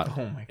Odyssey, I got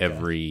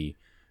every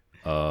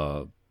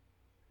what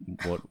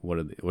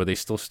are they? Were they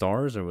still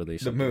stars or were they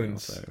the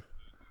moons?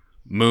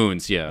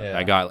 Moons, yeah.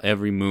 I got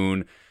every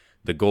moon,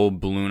 the gold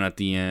balloon at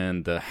the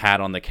end, the hat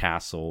on the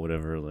castle,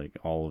 whatever, like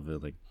all of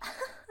it. Like,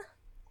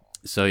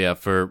 so yeah,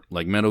 for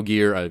like Metal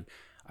Gear,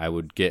 I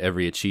would get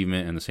every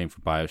achievement, and the same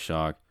for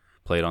BioShock.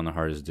 Play it on the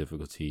hardest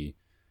difficulty.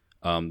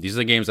 These are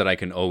the games that I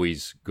can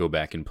always go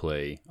back and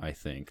play. I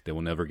think they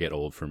will never get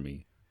old for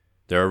me.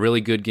 There are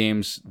really good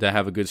games that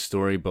have a good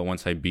story, but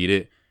once I beat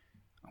it,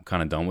 I'm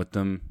kind of done with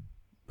them.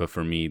 But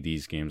for me,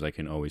 these games I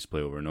can always play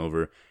over and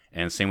over.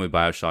 And same with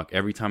BioShock.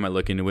 Every time I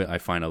look into it, I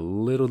find a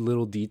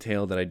little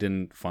detail that I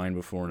didn't find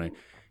before, and I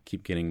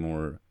keep getting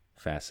more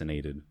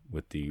fascinated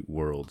with the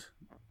world.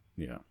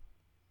 Yeah.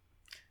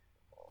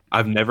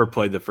 I've never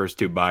played the first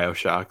 2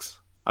 BioShocks.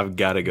 I've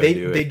got to go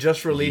do it. They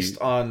just released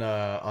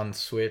on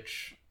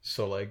Switch,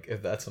 so like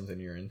if that's something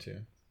you're into,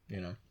 you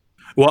know.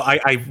 Well,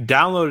 I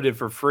downloaded it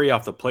for free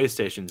off the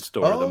PlayStation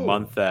Store the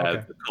month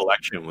that the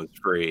collection was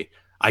free.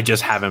 I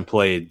just haven't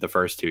played the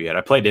first 2 yet.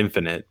 I played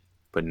Infinite,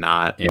 but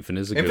not...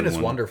 Infinite's a good one.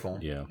 Infinite's wonderful.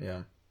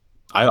 Yeah.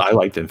 I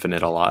liked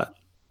Infinite a lot.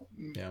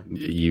 Yeah.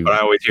 But I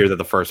always hear that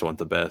the first one's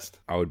the best.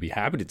 I would be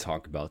happy to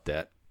talk about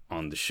that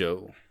on the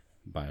show,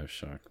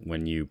 BioShock,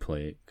 when you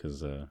play it,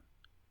 because,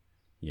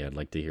 I'd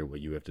like to hear what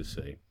you have to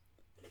say.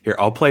 Here,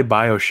 I'll play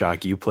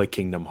BioShock, you play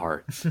Kingdom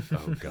Hearts.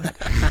 Oh, God.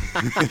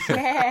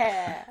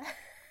 Yeah.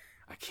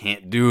 I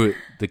can't do it.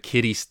 The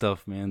kitty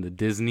stuff, man. The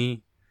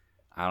Disney...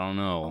 I don't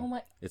know. Oh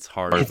my... It's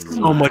hard. It's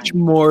so much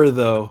more,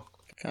 though.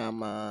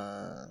 Come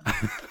on.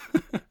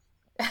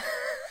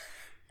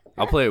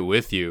 I'll play it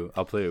with you.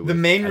 The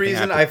main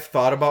reason I've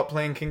thought about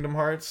playing Kingdom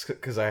Hearts,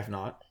 because I have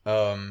not,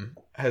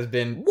 has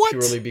been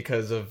purely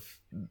because of...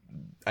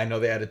 I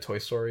know they added Toy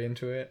Story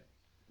into it.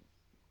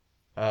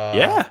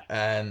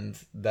 And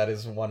that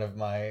is one of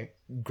my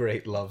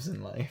great loves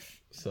in life,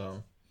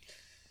 so...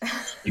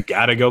 You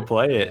gotta go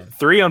play it.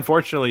 3,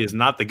 unfortunately, is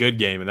not the good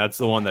game, and that's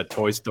the one that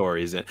Toy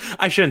Story is in.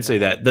 I shouldn't say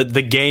that.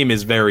 The game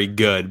is very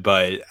good,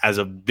 but as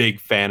a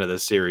big fan of the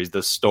series,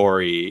 the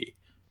story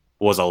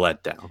was a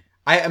letdown.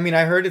 I mean,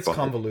 I heard it's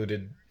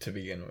convoluted to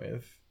begin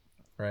with,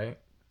 right?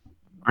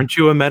 Aren't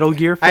you a Metal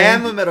Gear fan? I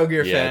am a Metal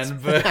Gear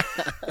fan, but...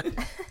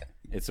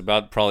 It's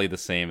about probably the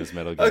same as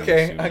Metal Gear.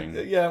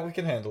 Okay, we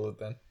can handle it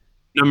then.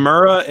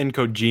 Nomura and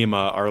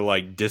Kojima are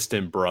like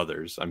distant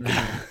brothers. I'm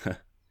kidding.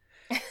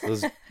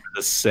 Those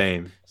the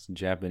same.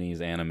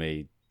 Japanese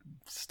anime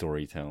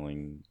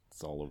storytelling,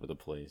 it's all over the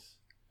place.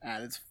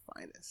 At its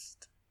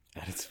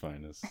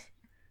finest.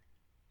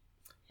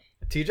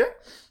 TJ?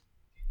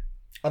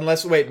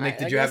 Unless, wait, Nick,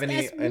 did you have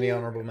any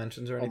honorable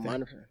mentions or anything?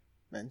 Minor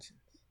mentions.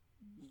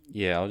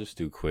 Yeah, I'll just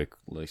do quick.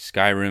 Like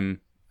Skyrim,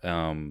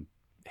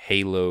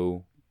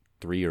 Halo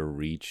 3 or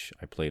Reach.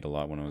 I played a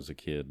lot when I was a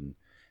kid, and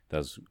that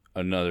was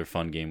another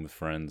fun game with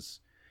friends.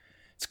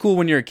 It's cool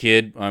when you're a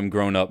kid. I'm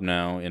grown up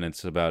now, and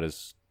it's about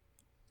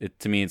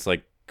to me, it's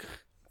like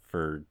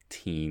for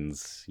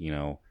teens, you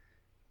know,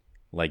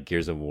 like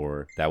Gears of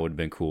War. That would have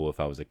been cool if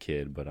I was a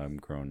kid, but I'm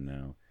grown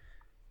now.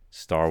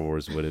 Star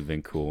Wars would have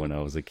been cool when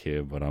I was a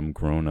kid, but I'm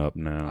grown up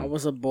now. I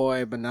was a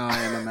boy, but now I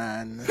am a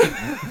man.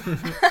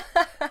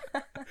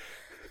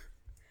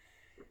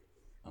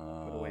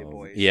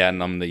 Yeah,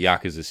 and the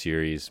Yakuza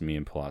series, me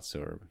and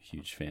Palazzo are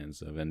huge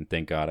fans of, and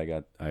thank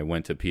God I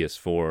went to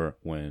PS4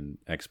 when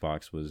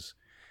Xbox was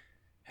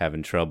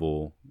having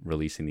trouble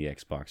releasing the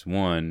Xbox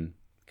One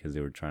because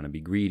they were trying to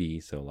be greedy.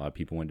 So a lot of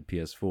people went to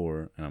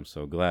PS4, and I'm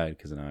so glad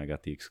because now I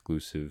got the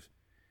exclusive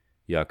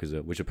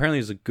Yakuza, which apparently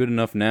is good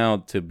enough now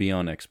to be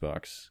on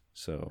Xbox.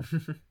 So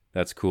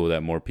that's cool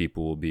that more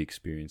people will be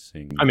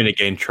experiencing. I mean, it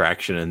gained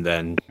traction, and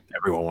then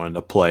everyone wanted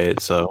to play it,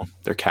 so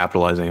they're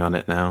capitalizing on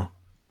it now.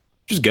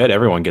 Which is good.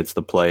 Everyone gets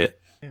to play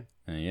it.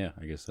 Yeah,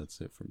 I guess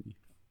that's it for me.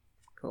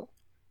 Cool.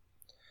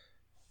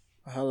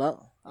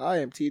 Hello, I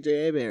am TJ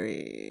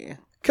Avery,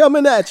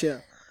 coming at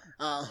you.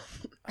 I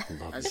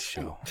love this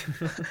show.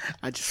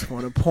 I just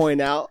want to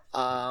point out,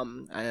 I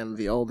am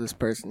the oldest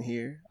person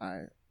here.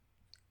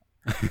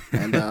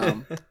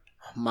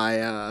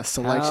 My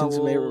selections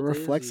may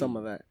reflect some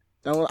of that.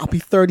 I'll be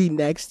 30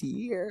 next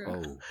year.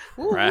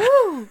 Oh,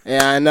 right.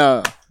 Yeah, I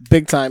know.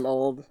 Big time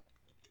old.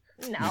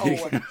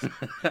 No.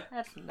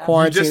 That's not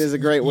Quarantine is a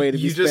great way to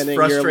be spending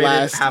your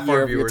last half year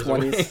our of your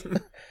viewers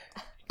 20s.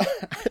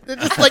 They're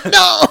just like,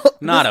 no!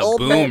 Not this a old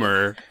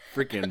boomer.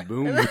 Freaking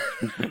boomer.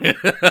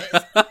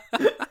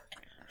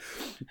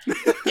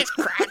 This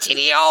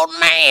crotchety old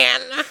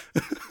man.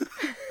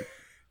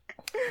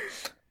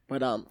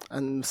 But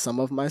and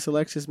some of my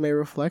selections may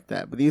reflect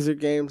that. But these are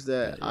games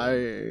that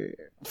I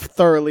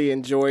thoroughly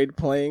enjoyed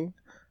playing,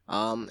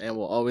 and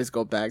will always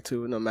go back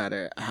to no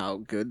matter how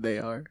good they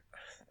are.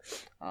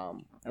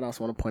 And I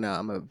also want to point out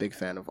I'm a big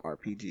fan of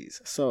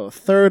RPGs. So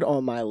third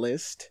on my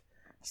list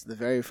It's the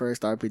very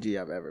first RPG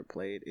I've ever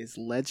played. It's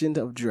Legend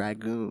of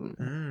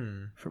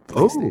Dragoon for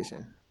Oh.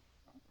 PlayStation.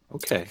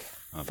 Okay.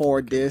 I'll have to 4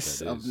 look at what discs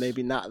that of is.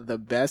 maybe not the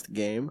best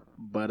game,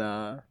 but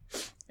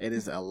it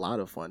is a lot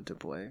of fun to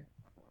play.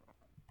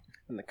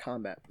 And the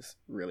combat is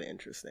really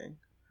interesting.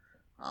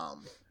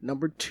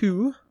 Number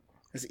 2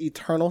 is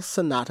Eternal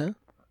Sonata,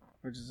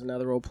 which is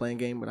another role-playing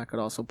game, but I could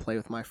also play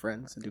with my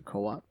friends and do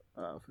co-op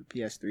for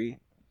PS3.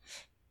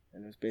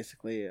 And it's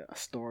basically a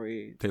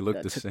story They look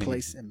that the took same.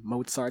 place in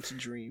Mozart's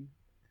dream.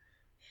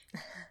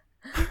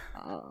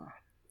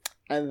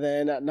 And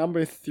then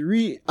number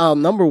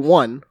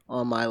 1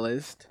 on my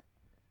list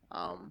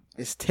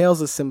is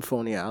Tales of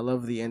Symphonia. I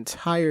love the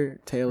entire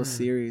Tales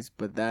series,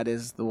 but that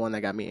is the one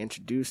that got me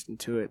introduced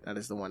into it. That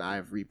is the one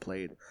I've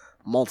replayed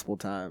multiple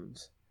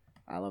times.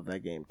 I love that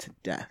game to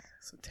death.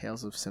 So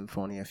Tales of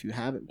Symphonia. If you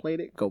haven't played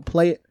it, go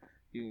play it.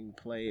 You can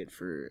play it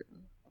for,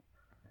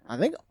 I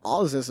think,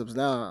 all the systems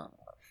now.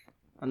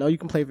 I know you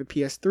can play for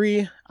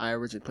PS3. I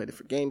originally played it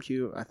for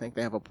GameCube. I think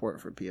they have a port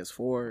for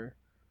PS4.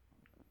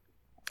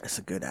 It's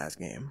a good ass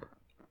game.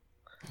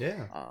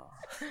 Yeah.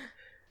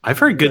 I've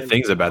heard good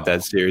things about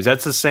that series.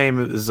 That's the same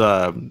as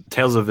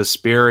Tales of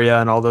Vesperia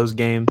and all those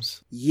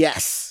games.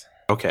 Yes.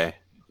 Okay.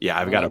 Yeah,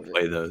 I've got to love it.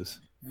 play those.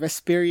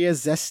 Vesperia,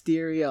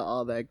 Zestiria,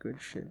 all that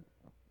good shit.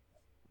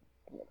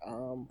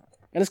 And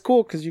it's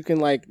cool because you can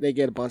they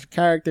get a bunch of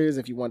characters.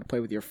 If you want to play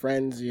with your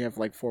friends, you have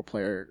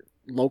 4-player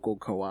local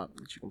co-op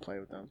that you can play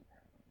with them.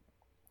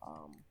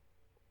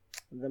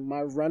 Then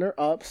my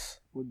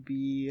runner-ups would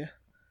be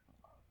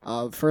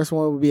the first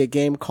one would be a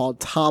game called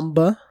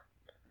Tomba,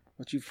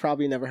 which you've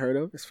probably never heard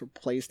of. It's for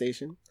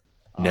PlayStation.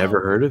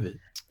 Never heard of it.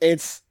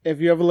 It's, if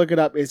you ever look it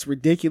up, it's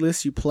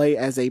ridiculous. You play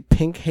as a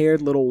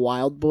pink-haired little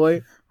wild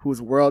boy whose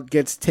world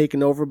gets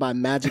taken over by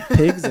magic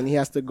pigs, and he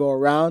has to go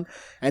around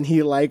and he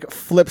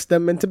flips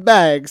them into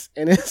bags,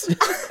 and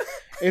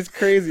it's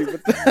crazy.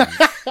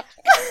 But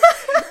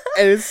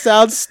and it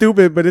sounds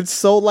stupid, but it's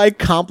so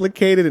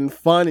complicated and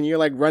fun, and you're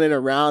running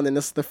around, and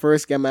this is the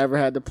first game I ever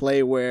had to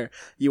play where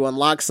you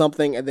unlock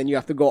something and then you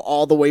have to go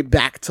all the way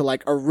back to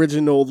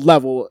original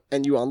level,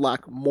 and you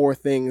unlock more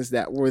things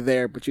that were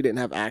there but you didn't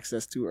have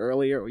access to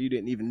earlier, or you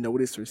didn't even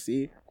notice or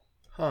see,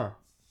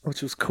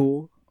 which was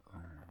cool.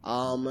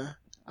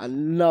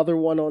 Another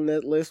one on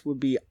that list would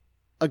be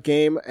a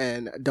game,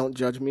 and don't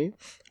judge me,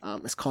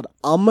 it's called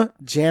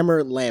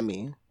Jammer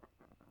Lammy,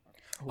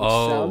 which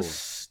sounds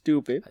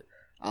stupid.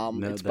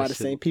 It's by the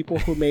same people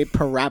who made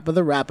Parappa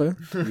the Rapper.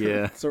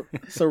 Yeah.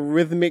 It's a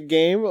rhythmic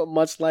game,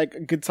 much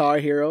like Guitar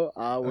Hero,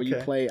 where you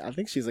Okay. play, I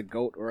think she's a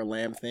goat or a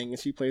lamb thing, and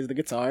she plays the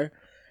guitar.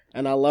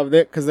 And I loved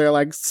it because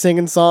they're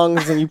singing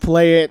songs and you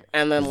play it,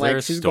 and then Is there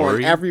a she's story?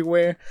 going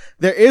everywhere.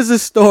 There is a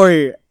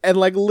story, and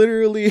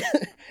literally,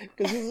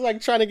 because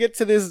she's trying to get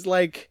to this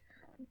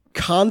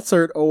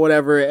concert or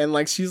whatever,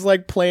 and she's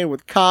playing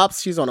with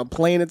cops. She's on a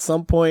plane at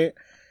some point.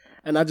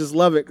 And I just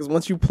love it because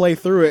once you play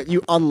through it,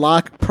 you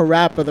unlock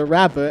Parappa the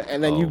Rapper,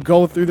 and then you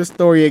go through the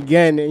story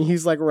again, and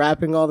he's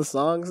rapping all the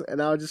songs.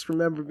 And I just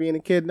remember being a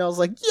kid, and I was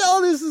like,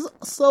 "Yo, this is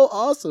so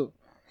awesome!"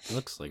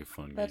 Looks like a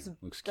fun That's game.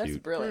 Looks that's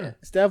cute. brilliant.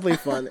 It's definitely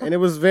fun, and it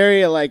was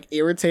very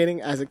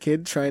irritating as a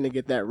kid trying to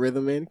get that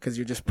rhythm in because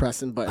you're just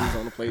pressing buttons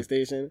on the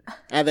PlayStation,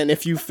 and then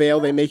if you fail,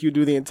 they make you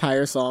do the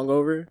entire song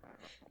over.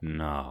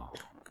 No.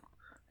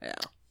 Yeah.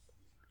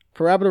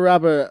 Parappa the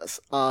Rapper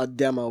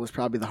demo was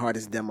probably the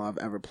hardest demo I've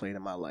ever played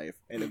in my life.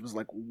 And it was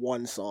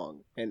one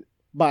song and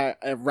by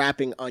a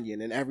rapping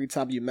onion. And every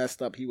time you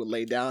messed up, he would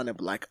lay down and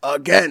be like,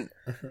 again.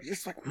 You're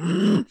just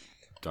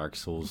Dark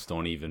Souls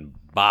don't even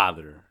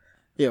bother.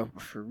 yo,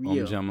 for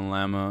real.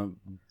 Jamalama,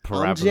 I'm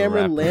Parappa the jamming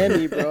Rapper.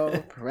 Lanny, bro.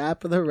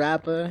 Parappa the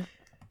Rapper.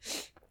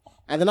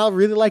 And then I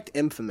really liked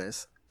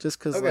Infamous. Just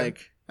because, Okay.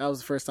 that was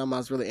the first time I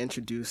was really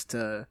introduced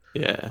to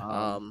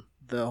Yeah.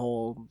 the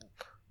whole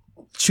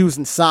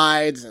choosing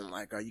sides and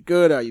are you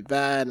good, are you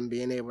bad, and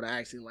being able to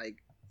actually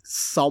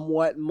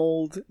somewhat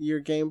mold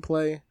your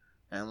gameplay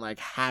and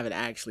have it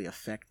actually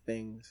affect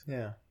things.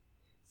 Yeah.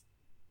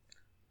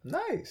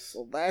 Nice.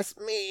 So that's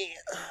me.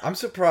 I'm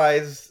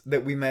surprised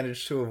that we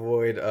managed to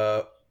avoid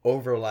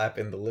overlap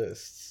in the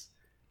lists.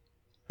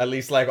 At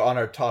least on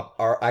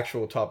our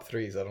actual top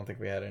threes. I don't think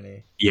we had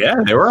any. Yeah,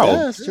 they were all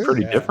Yeah, it's true.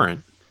 pretty Yeah.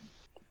 different.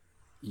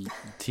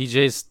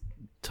 TJ's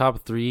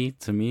top 3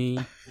 to me.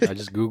 I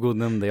just googled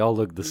them. They all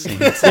look the same.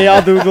 They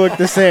all do look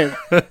the same.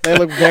 They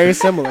look very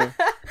similar,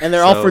 and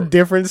they're all for So-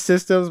 different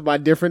systems by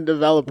different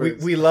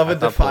developers. We love a I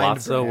thought defined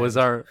Palazzo brand. was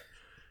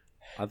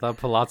I thought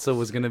Palazzo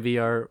was gonna be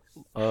our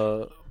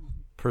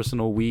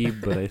personal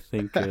weeb, but I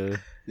think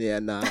Yeah,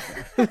 nah.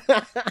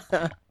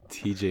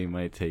 TJ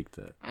might take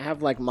that. I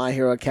have My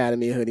Hero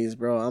Academy hoodies,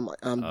 bro. I'm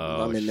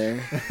Oh, in there.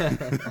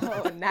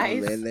 Oh,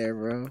 nice. I'm in there,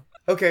 bro.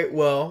 Okay,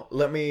 well,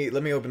 let me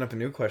open up a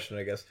new question,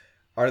 I guess.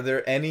 Are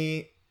there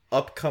any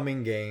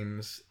upcoming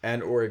games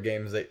and or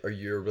games that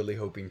you're really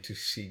hoping to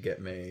see get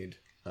made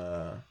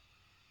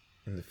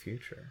in the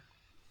future?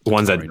 The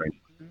ones that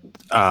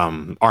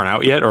aren't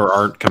out yet or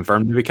aren't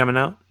confirmed to be coming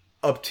out?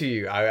 Up to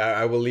you.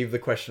 I will leave the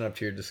question up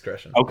to your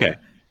discretion. Okay.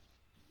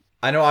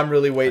 I know I'm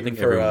really waiting think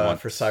for everyone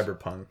wants-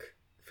 Cyberpunk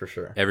for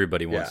sure.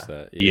 Everybody wants Yeah.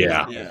 that.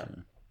 Yeah.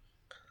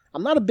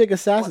 I'm not a big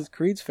Assassin's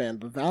Creed fan,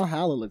 but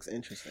Valhalla looks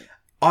interesting.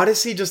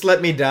 Odyssey just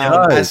let me down.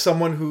 It does. As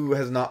someone who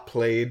has not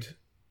played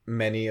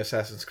many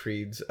Assassin's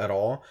Creeds at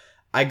all,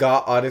 I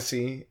got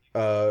Odyssey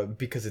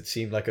because it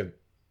seemed like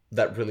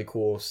that really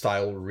cool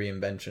style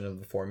reinvention of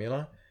the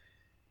formula,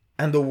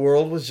 and the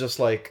world was just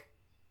like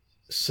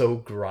so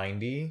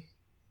grindy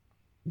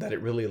that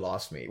it really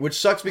lost me, which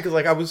sucks because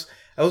like I was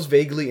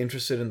vaguely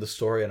interested in the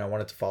story and I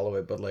wanted to follow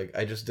it, but like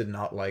I just did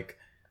not like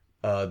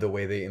the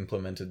way they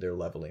implemented their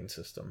leveling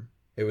system.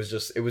 It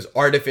was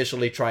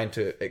artificially trying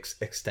to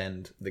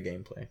extend the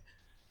gameplay.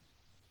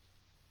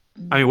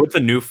 I mean, with the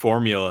new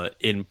formula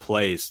in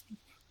place,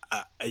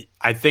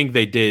 I think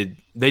they did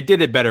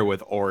it better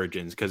with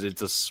Origins because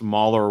it's a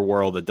smaller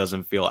world that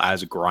doesn't feel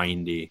as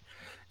grindy,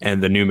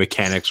 and the new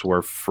mechanics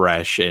were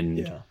fresh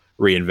and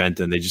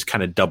reinvented. They just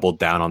kind of doubled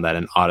down on that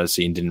in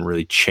Odyssey and didn't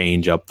really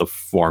change up the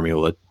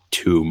formula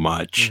too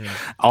much.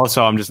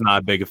 Also, I'm just not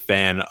a big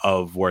fan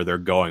of where they're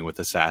going with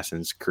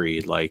Assassin's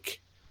Creed. Like,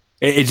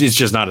 it's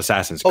just not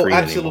Assassin's Creed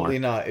absolutely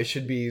anymore. not. It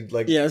should be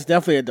like It's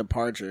definitely a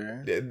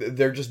departure.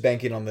 they're just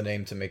banking on the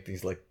name to make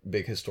these like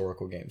big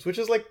historical games, which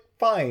is like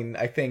fine.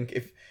 I think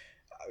if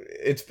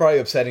it's probably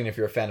upsetting if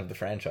you're a fan of the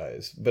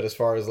franchise, but as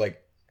far as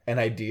like an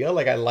idea,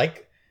 like I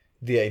like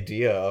the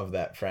idea of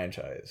that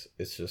franchise.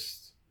 It's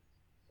just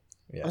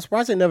I'm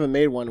surprised they never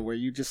made one where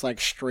you just like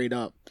straight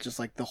up, just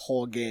like the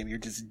whole game, you're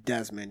just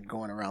Desmond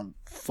going around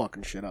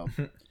fucking shit up.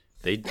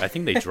 I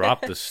think they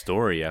dropped the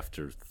story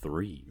after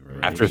 3.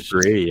 Right? After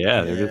 3,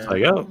 they're just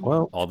like, oh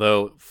well.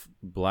 Although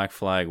Black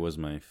Flag was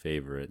my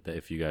favorite.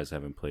 If you guys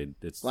haven't played,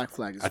 Black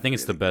Flag is I think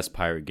it's the really best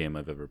pirate game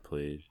I've ever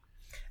played.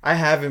 I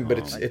haven't, but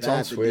Like it's that, on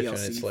the Switch DLC and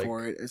it's like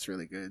for it, it's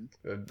really good.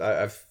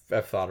 I've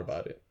thought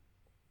about it.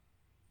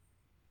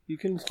 You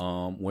can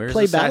Where's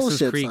play Assassin's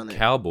battleships Creed on it.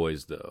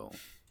 Cowboys though?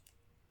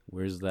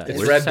 Where's that? It's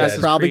Where's Red Dead. Assassin's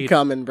It's probably Creed?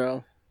 coming,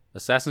 bro.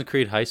 Assassin's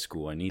Creed High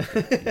School. I need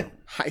that.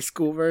 High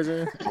school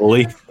version.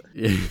 Bully.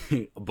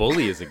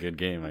 Bully is a good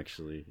game,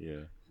 actually.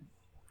 Yeah.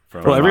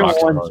 From Well, everyone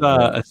Rockstar.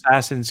 wants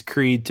Assassin's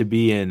Creed to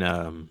be in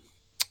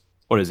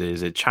what is it?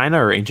 Is it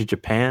China or ancient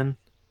Japan?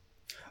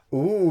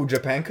 Ooh,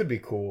 Japan could be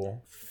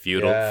cool.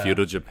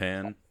 feudal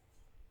Japan.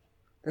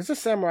 There's a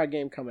samurai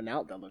game coming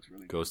out that looks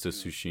really Ghost of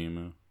good.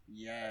 Tsushima.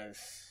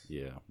 Yes.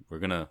 Yeah,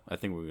 I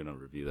think we're gonna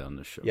review that on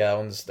the show. Yeah,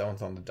 that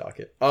one's on the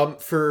docket.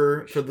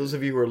 For those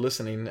of you who are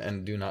listening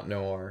and do not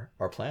know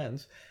our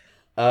plans,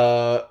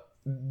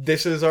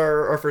 this is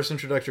our first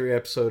introductory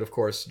episode, of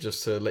course,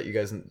 just to let you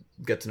guys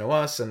get to know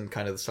us and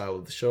kind of the style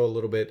of the show a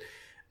little bit.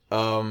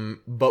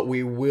 But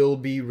we will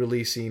be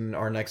releasing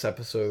our next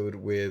episode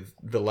with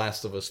The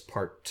Last of Us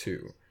Part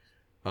 2.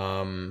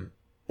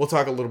 We'll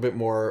talk a little bit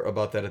more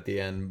about that at the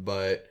end,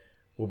 but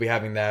we'll be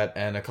having that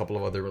and a couple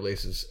of other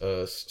releases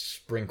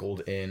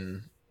sprinkled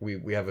in.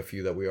 We have a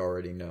few that we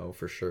already know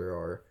for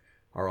sure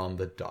are on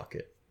the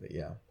docket. But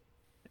yeah.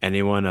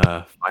 Anyone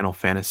Final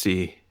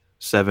Fantasy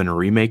 7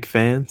 remake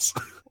fans?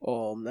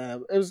 Oh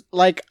man, it was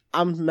like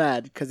I'm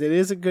mad because it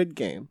is a good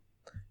game.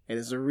 It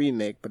is a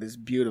remake, but it's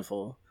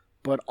beautiful.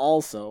 But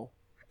also,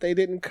 they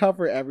didn't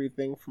cover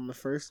everything from the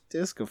first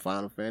disc of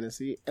Final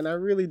Fantasy, and I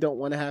really don't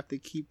want to have to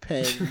keep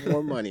paying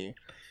more money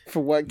for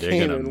what They're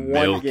came gonna in one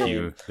milk game.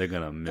 you. They're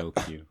gonna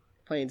milk you.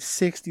 Playing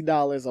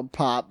 $60 a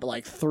pop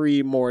like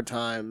 3 more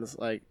times.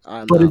 Like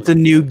I'm But not it's a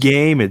new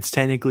game. It's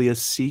technically a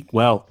sequel.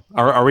 Well,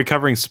 are we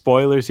covering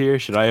spoilers here?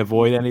 Should I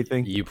avoid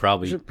anything? You We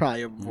probably should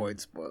probably avoid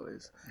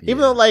spoilers. Yeah.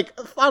 Even though like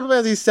Final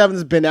Fantasy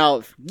VII's been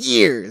out for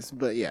years,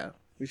 but yeah,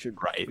 we should.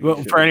 Right. we Well,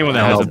 should for anyone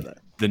that avoid has that.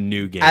 the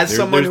new game. As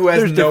someone who has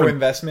there's no different-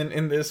 investment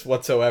in this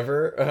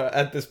whatsoever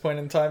at this point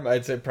in time,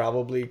 I'd say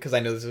probably, because I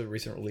know this is a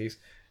recent release,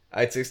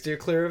 I'd say steer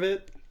clear of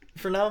it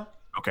for now.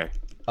 Okay.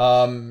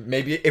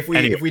 Maybe if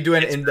we do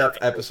an in-depth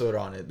episode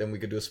on it, then we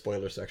could do a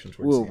spoiler section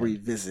towards We'll the end.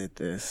 revisit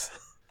this.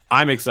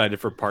 I'm excited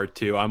for part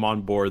 2. I'm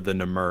on board the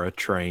Nomura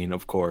train,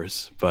 of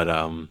course. But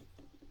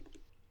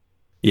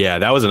yeah,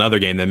 that was another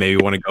game that made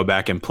me want to go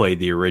back and play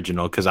the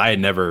original because I had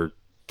never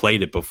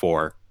played it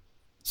before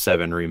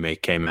 7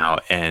 Remake came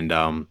out, and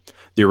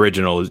the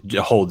original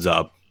holds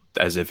up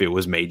as if it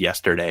was made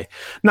yesterday.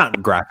 Not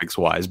graphics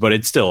wise, but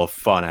it's still a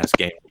fun ass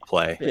game to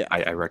play. Yeah.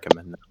 I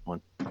recommend that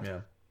one.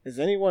 Yeah. Is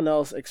anyone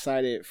else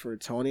excited for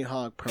Tony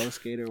Hawk Pro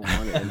Skater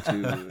 1 and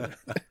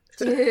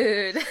 2?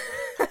 Dude.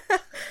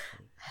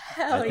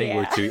 Hell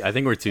yeah. I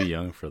think we're too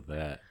young for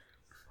that.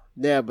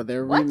 Yeah, but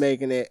they're What?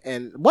 remaking it,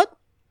 and what?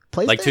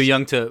 PlayStation? Like too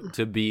young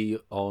to be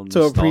all to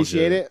nostalgia.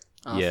 appreciate it.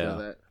 I Yeah. feel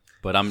that.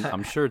 But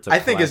I'm sure it's. I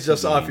think it's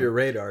just classic off game. your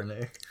radar,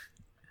 Nick.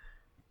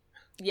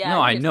 Yeah,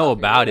 No, I it's know off your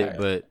about radar. it,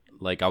 but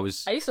like I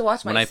was I used to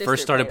watch my when I sister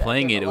first started play that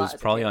playing game it, a it lot was as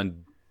a probably kid.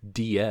 on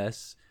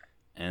DS,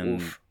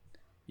 and Oof.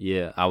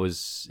 yeah, I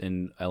was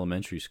in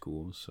elementary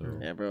school, so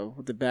Yeah, bro.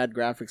 With the bad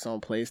graphics on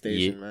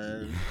PlayStation,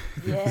 man.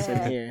 Yeah.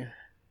 Sitting here,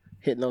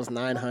 hitting those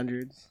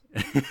 900s.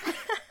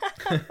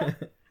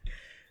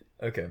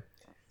 Okay.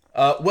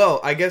 Well,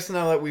 I guess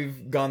now that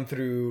we've gone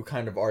through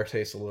kind of our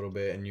taste a little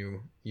bit, and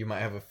you might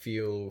have a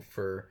feel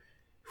for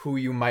who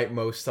you might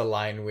most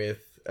align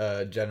with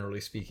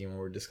generally speaking, when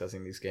we're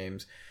discussing these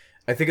games.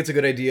 I think it's a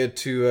good idea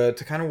to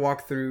kind of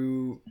walk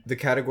through the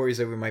categories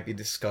that we might be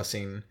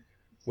discussing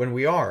when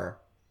we are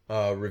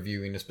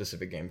reviewing a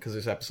specific game, because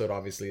this episode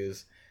obviously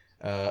is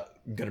going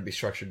to be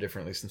structured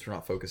differently since we're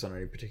not focused on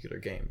any particular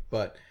game.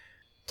 But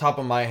top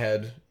of my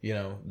head,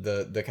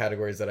 the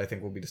categories that I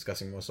think we'll be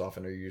discussing most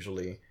often are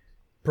usually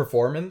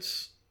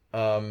performance,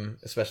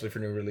 especially for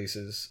new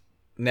releases,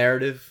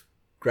 narrative,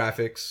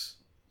 graphics,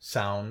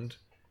 sound,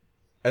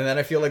 and then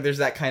I feel like there's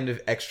that kind of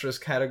extras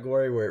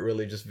category where it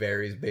really just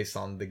varies based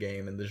on the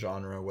game and the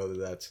genre, whether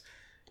that's,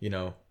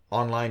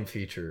 online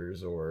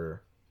features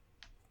or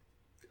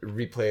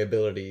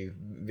replayability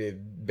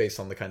based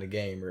on the kind of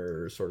game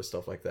or sort of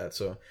stuff like that.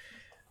 So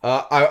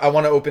I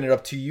want to open it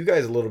up to you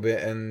guys a little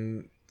bit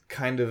and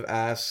kind of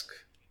ask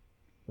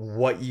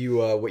what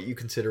you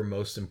consider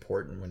most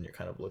important when you're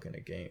kind of looking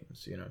at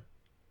games,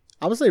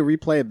 I would say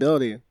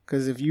replayability,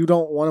 because if you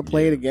don't want to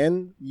play it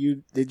again,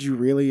 did you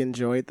really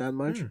enjoy it that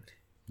much?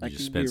 You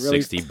just spent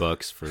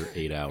 $60 for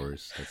 8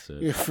 hours. That's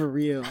it. Yeah, for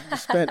real. You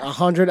spent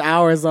 100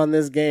 hours on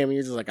this game, and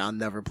you're just like, I'll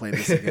never play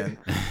this again.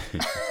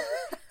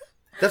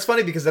 That's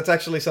funny because that's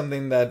actually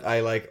something that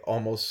I like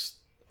almost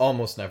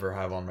never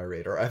have on my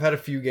radar. I've had a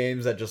few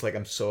games that just like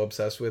I'm so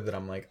obsessed with that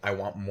I'm like, I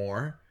want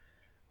more.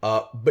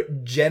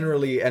 But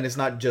generally, and it's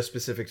not just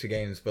specific to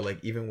games, but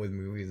like even with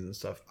movies and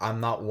stuff, I'm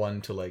not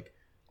one to like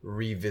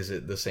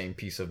revisit the same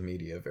piece of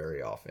media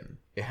very often.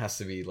 It has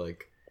to be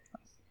like,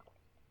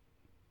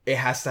 it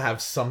has to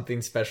have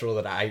something special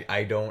that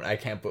I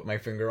can't put my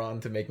finger on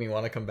to make me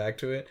want to come back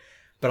to it.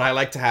 But I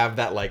like to have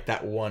that like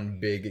that one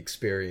big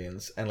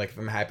experience, and like if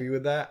I'm happy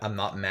with that, I'm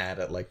not mad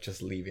at like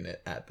just leaving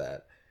it at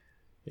that.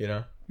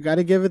 You got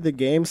to give it the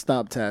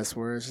GameStop test,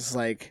 where it's just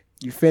like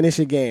you finish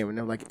a game and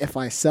they're like, if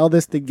I sell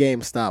this to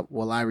GameStop,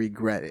 will I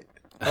regret it?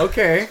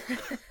 Okay.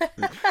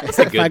 That's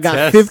a good if I got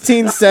test.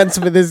 15 cents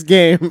for this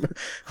game,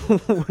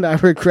 would I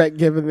regret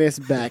giving this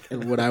back,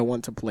 and would I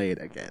want to play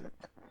it again?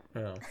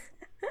 Oh.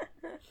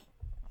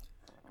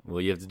 Well,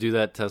 you have to do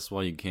that test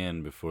while you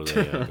can before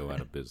they go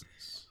out of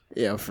business.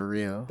 Yeah, for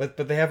real. But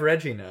they have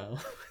Reggie now.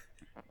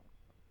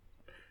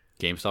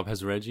 GameStop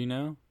has Reggie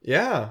now?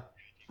 Yeah.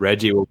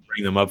 Reggie will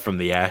bring them up from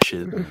the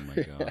ashes. Oh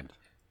my god.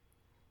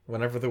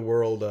 Whenever the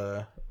world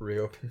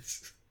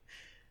reopens.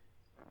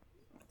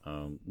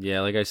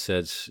 Yeah, like I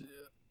said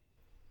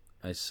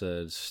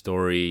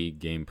story,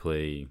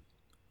 gameplay,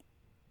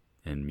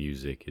 and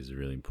music is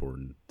really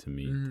important to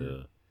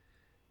me.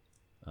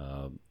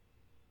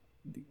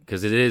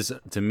 Because it is,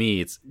 to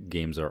me,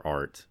 games are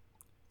art.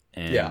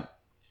 And yeah.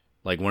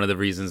 Like one of the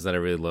reasons that I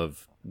really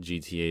love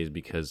GTA is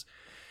because,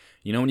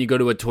 when you go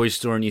to a toy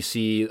store and you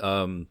see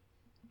the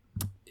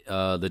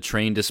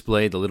train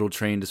display, the little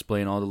train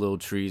display and all the little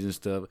trees and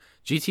stuff,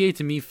 GTA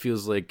to me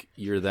feels like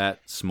you're that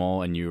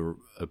small and you're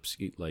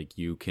like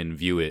you can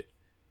view it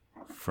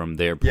from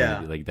their point of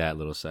view, like that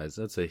little size.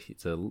 It's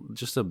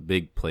just a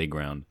big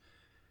playground.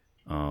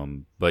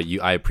 But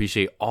I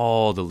appreciate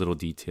all the little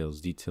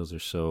details. Details are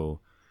so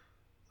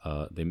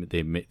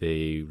they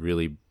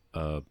really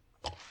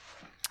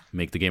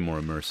make the game more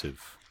immersive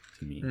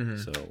to me. Mm-hmm.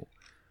 So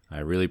I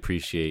really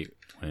appreciate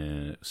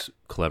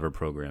clever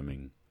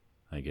programming,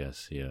 I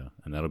guess. Yeah,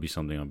 and that'll be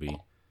something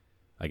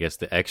I guess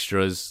the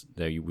extras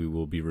that we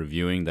will be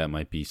reviewing, that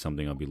might be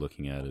something I'll be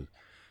looking at, is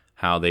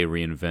how they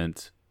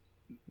reinvent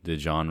the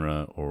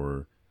genre,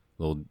 or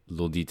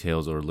little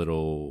details, or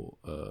little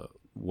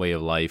way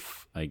of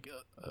life, like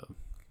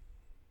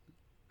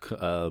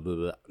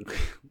quality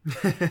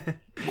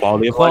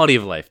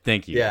of life.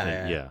 Thank you.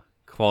 Yeah.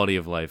 Quality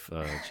of life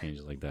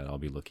changes like that. I'll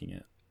be looking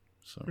at.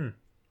 So,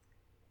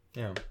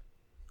 yeah.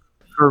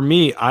 For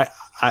me,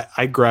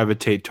 I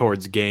gravitate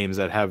towards games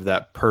that have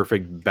that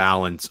perfect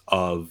balance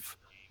of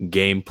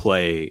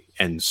gameplay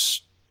and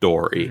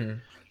story,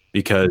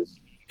 because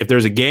if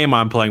there's a game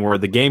I'm playing where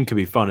the game can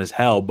be fun as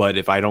hell, but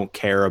if I don't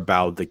care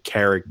about the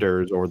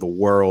characters or the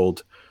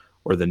world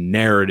or the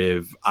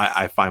narrative,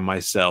 I find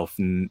myself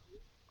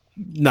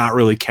not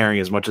really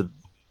caring as much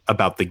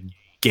about the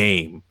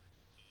game.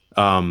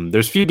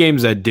 There's few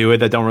games that do it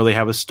that don't really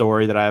have a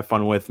story that I have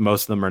fun with.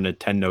 Most of them are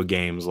Nintendo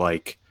games,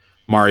 like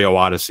Mario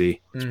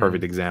Odyssey. It's a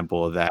perfect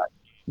example of that.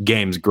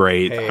 Game's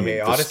great. Hey,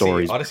 the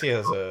Odyssey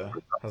has a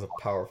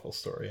powerful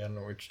story. I don't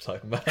know what you're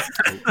talking about.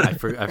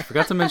 I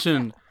forgot to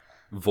mention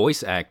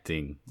voice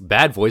acting.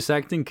 Bad voice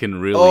acting can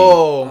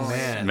really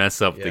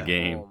mess up the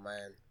game. Oh,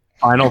 man.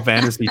 Final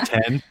Fantasy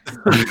X.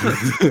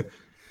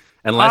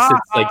 Unless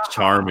it's like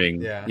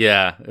charming.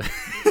 Yeah.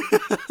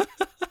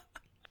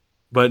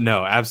 But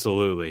no,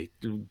 absolutely.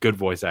 Good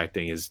voice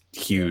acting is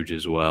huge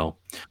as well.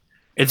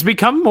 It's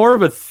become more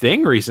of a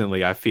thing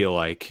recently, I feel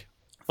like.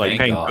 Like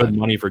paying good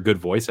money for good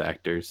voice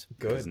actors.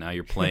 Because now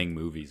you're playing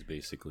movies,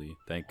 basically.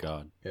 Thank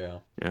God. Yeah.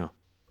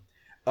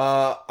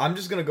 I'm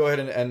just gonna go ahead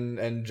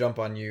and jump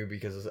on you,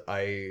 because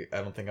I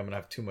don't think I'm gonna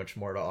have too much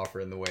more to offer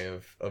in the way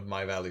of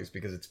my values,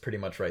 because it's pretty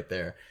much right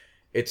there.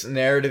 It's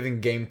narrative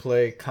and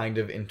gameplay kind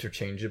of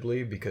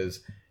interchangeably,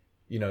 because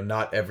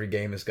not every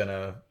game is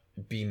gonna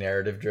be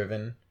narrative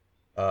driven,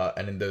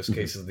 and in those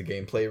cases the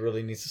gameplay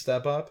really needs to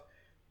step up.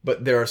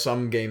 But there are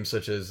some games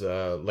such as,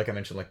 like I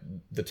mentioned, like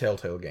the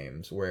Telltale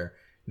games, where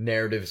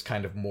narrative is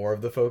kind of more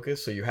of the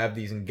focus. So you have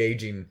these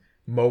engaging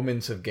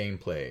moments of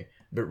gameplay,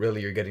 but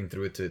really you're getting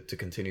through it to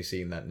continue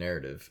seeing that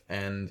narrative.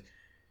 And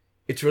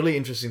it's really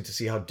interesting to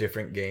see how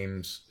different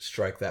games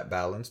strike that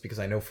balance, because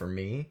I know for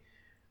me,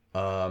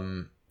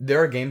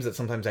 there are games that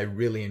sometimes I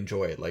really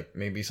enjoy. Like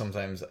maybe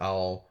sometimes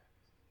I'll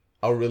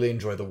really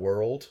enjoy the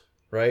world,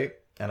 right?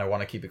 And I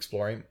want to keep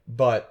exploring.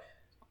 But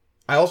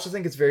I also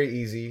think it's very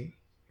easy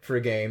for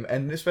a game,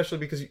 and especially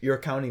because you're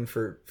accounting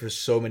for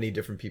so many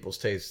different people's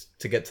tastes,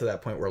 to get to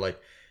that point where like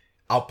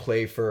I'll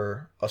play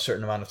for a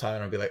certain amount of time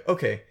and I'll be like,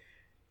 okay,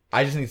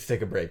 I just need to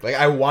take a break. Like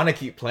I want to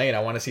keep playing, I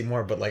want to see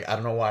more, but like I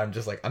don't know why, I'm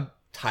just like, I'm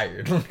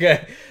tired. Like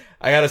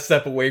I gotta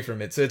step away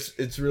from it. So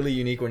it's really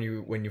unique when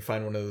you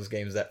find one of those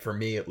games that, for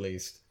me at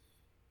least,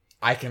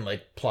 I can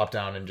like plop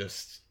down and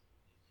just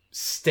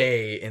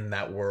stay in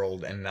that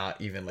world and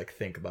not even like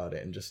think about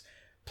it and just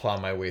plow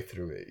my way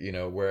through it, you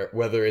know,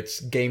 whether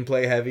it's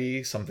gameplay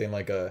heavy, something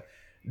like a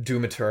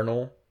Doom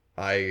Eternal.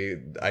 I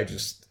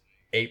just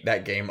ate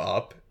that game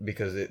up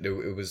because it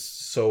was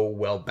so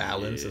well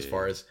balanced, as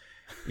far as,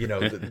 you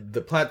know,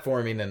 the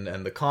platforming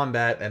and the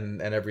combat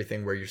and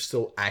everything, where you're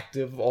still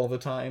active all the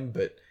time,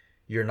 but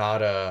you're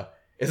not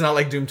it's not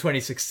like Doom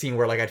 2016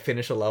 where like I'd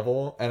finish a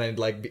level and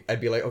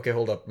I'd be like, okay,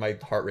 hold up, my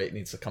heart rate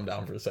needs to come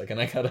down for a second,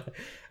 I gotta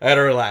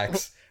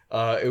relax.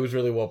 It was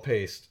really well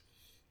paced.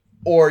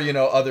 Or, you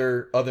know,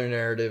 other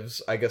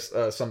narratives, I guess,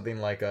 something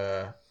like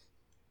a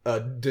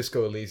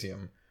Disco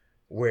Elysium,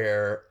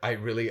 where I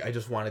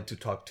just wanted to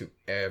talk to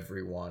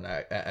everyone,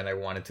 and I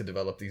wanted to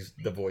develop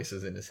the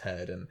voices in his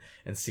head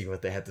and see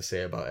what they had to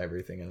say about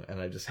everything,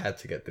 and I just had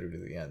to get through to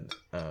the end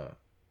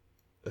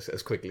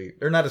as quickly,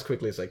 or not as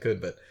quickly as I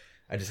could, but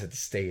I just had to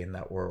stay in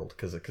that world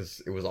because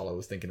it was all I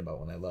was thinking about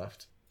when I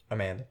left.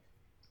 Amanda?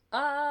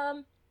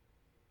 I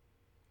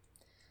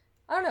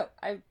don't know.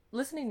 I'm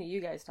listening to you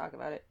guys talk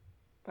about it.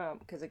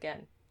 Because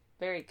again,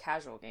 very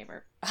casual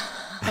gamer.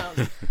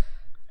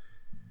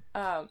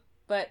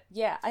 But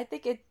yeah, I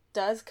think it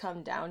does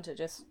come down to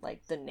just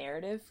like the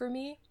narrative for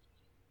me,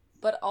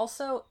 but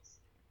also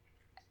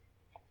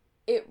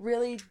it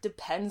really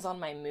depends on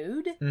my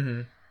mood.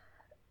 Mm-hmm.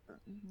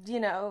 You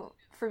know,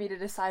 for me to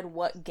decide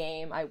what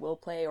game I will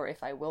play or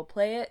if I will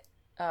play it.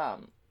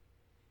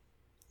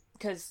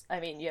 Because I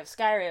mean, you have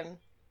Skyrim.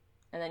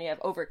 And then you have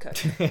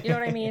Overcooked. You know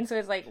what I mean? So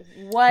it's like,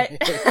 what?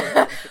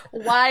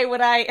 Why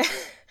would I?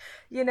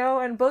 You know,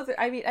 and both,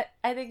 I mean,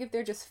 I think if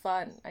they're just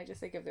fun, I just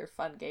think if they're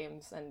fun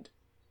games, and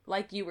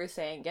like you were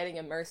saying, getting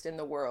immersed in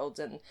the world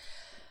and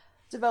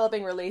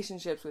developing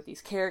relationships with these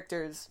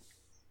characters,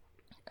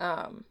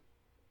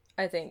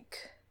 I think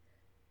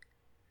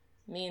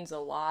means a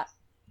lot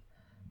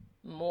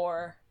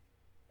more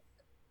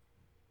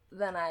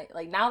than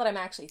now that I'm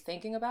actually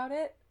thinking about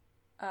it.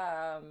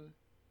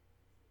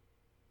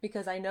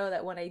 Because I know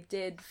that when I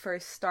did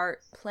first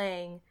start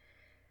playing,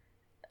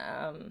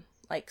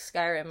 like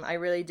Skyrim, I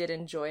really did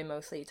enjoy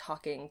mostly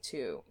talking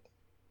to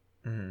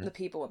the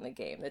people in the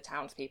game, the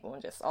townspeople,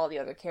 and just all the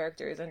other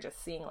characters, and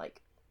just seeing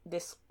like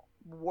this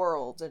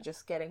world and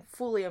just getting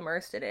fully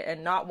immersed in it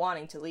and not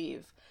wanting to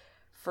leave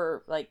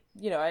for like,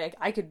 you know,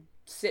 I could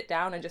sit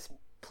down and just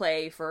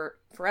play for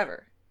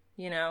forever,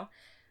 you know?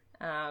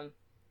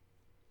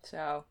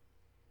 So...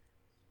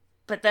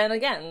 But then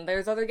again,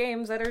 there's other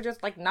games that are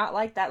just like not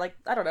like that. Like,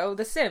 I don't know,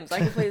 The Sims. I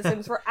can play The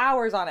Sims for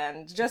hours on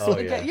end. Just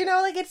you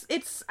know, like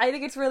it's. I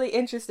think it's really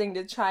interesting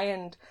to try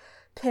and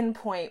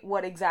pinpoint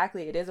what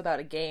exactly it is about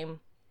a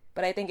game.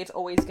 But I think it's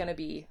always gonna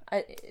be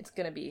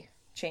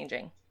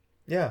changing.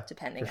 Yeah,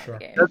 depending on the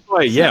game. That's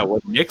why, yeah,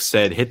 what Nick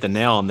said hit the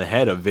nail on the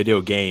head. Of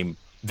video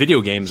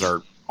games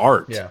are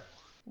art.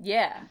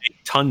 Yeah.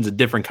 Tons of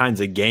different kinds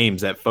of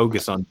games that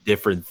focus on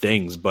different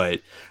things,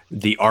 but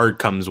the art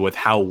comes with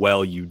how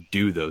well you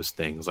do those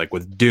things. Like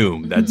with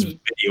Doom, that's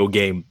video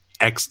game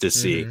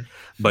ecstasy,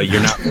 but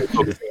you're not really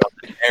focusing on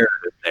the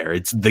narrative there.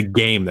 It's the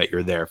game that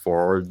you're there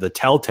for. Or the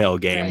Telltale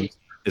game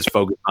is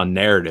focused on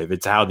narrative.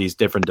 It's how these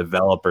different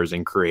developers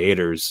and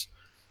creators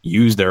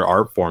use their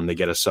art form to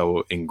get us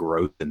so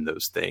engrossed in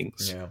those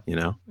things. Yeah. You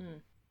know?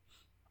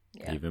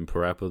 Yeah. Even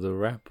Parappa the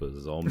Rapper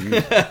is all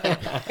music.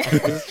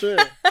 It's true.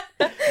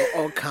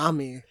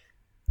 Okami.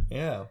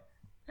 Yeah.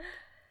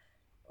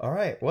 All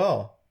right.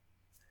 Well,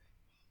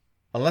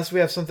 unless we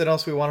have something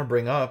else we want to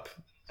bring up,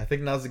 I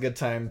think now's a good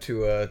time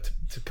to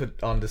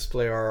put on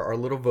display our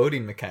little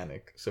voting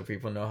mechanic, so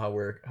people know how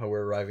we're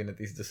arriving at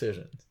these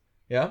decisions.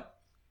 Yeah.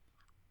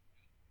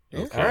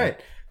 Okay. All right.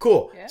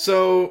 Cool. Yeah.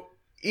 So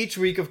each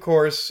week, of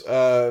course,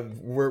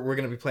 we're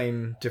going to be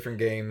playing different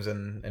games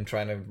and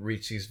trying to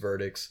reach these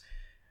verdicts.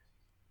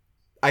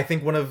 I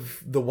think one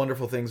of the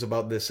wonderful things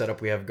about this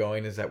setup we have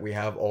going is that we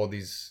have all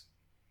these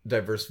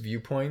diverse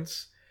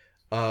viewpoints.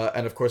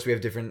 And of course, we have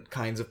different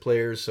kinds of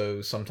players.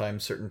 So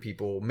sometimes certain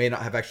people may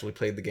not have actually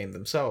played the game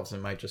themselves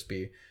and might just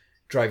be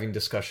driving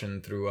discussion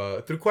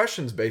through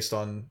questions based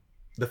on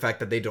the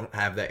fact that they don't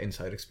have that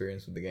inside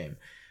experience with the game.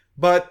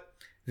 But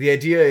the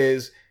idea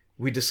is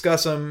we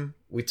discuss them,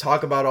 we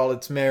talk about all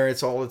its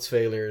merits, all its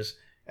failures,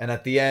 and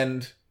at the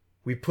end,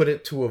 we put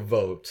it to a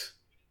vote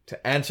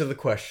to answer the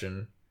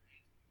question,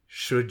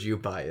 should you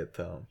buy it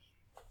though?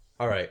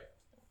 All right.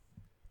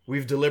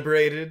 We've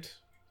deliberated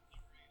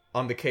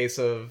on the case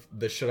of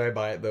the Should I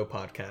Buy It Though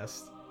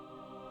podcast.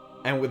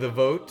 And with a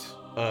vote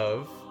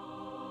of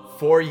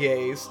 4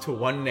 yays to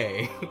 1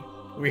 nay,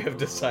 we have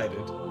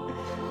decided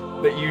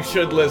that you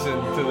should listen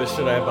to the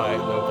Should I Buy It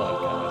Though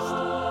podcast.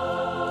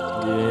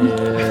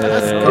 Yeah.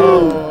 Let's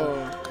go.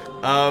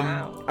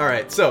 All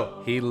right,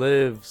 so He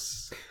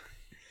lives.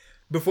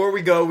 before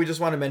we go, we just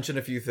want to mention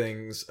a few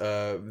things,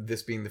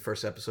 this being the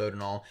first episode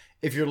and all.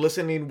 If you're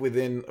listening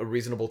within a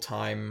reasonable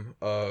time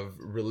of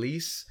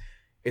release,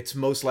 it's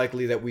most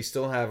likely that we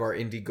still have our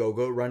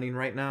Indiegogo running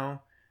right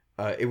now.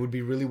 It would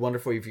be really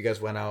wonderful if you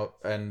guys went out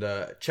and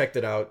checked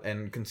it out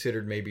and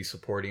considered maybe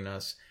supporting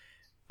us.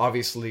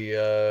 Obviously,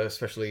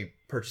 especially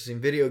purchasing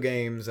video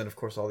games and, of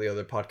course, all the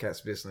other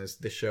podcast business,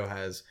 this show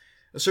has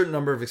a certain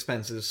number of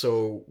expenses,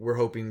 so we're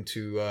hoping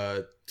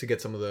to get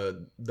some of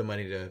the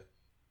money to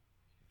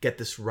get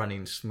this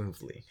running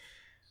smoothly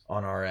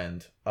on our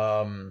end.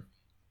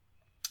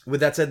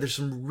 With that said, there's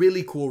some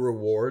really cool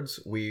rewards.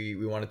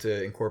 We wanted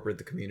to incorporate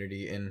the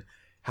community in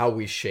how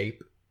we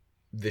shape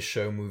this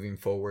show moving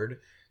forward.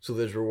 So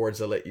there's rewards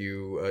that let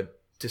you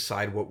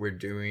decide what we're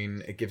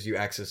doing. It gives you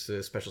access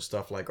to special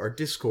stuff like our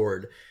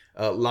Discord,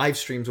 live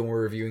streams when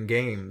we're reviewing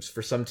games.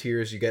 For some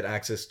tiers, you get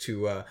access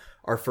to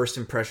our first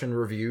impression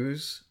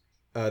reviews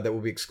that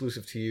will be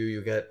exclusive to you.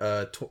 You get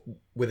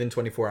within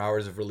 24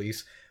 hours of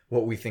release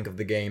what we think of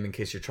the game in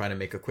case you're trying to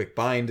make a quick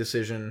buying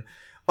decision.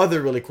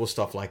 Other really cool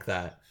stuff like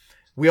that.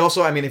 We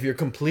also, if you're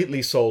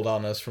completely sold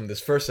on us from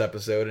this first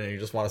episode and you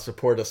just want to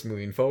support us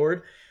moving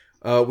forward,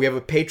 we have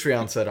a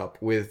Patreon set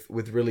up with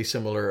really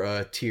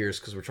similar tiers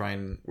because we're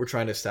trying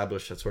to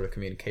establish that sort of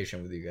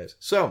communication with you guys.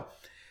 So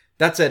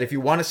that said, if you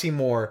want to see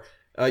more,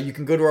 you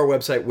can go to our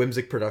website,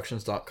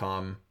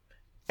 whimsicproductions.com.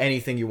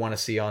 Anything you want to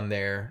see on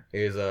there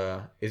is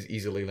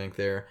easily linked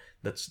there.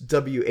 That's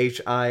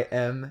WHIMSIC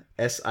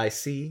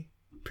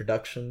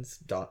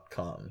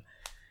productions.com.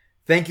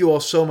 Thank you all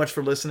so much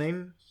for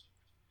listening,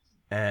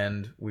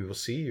 and we will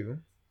see you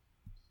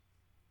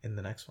in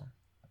the next one.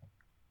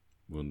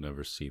 We'll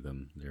never see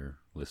them. They're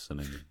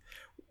listening.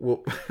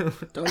 Well,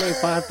 Donate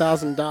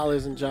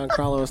 $5,000 and John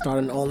Crowler will start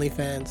an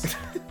OnlyFans.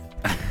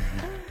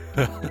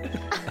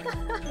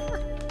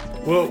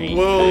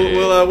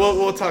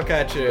 we'll talk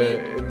at you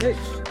in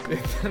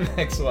the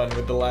next one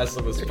with The Last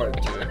of Us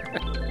Part 2.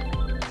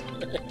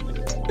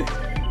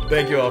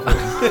 Thank you all for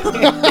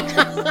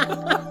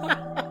listening.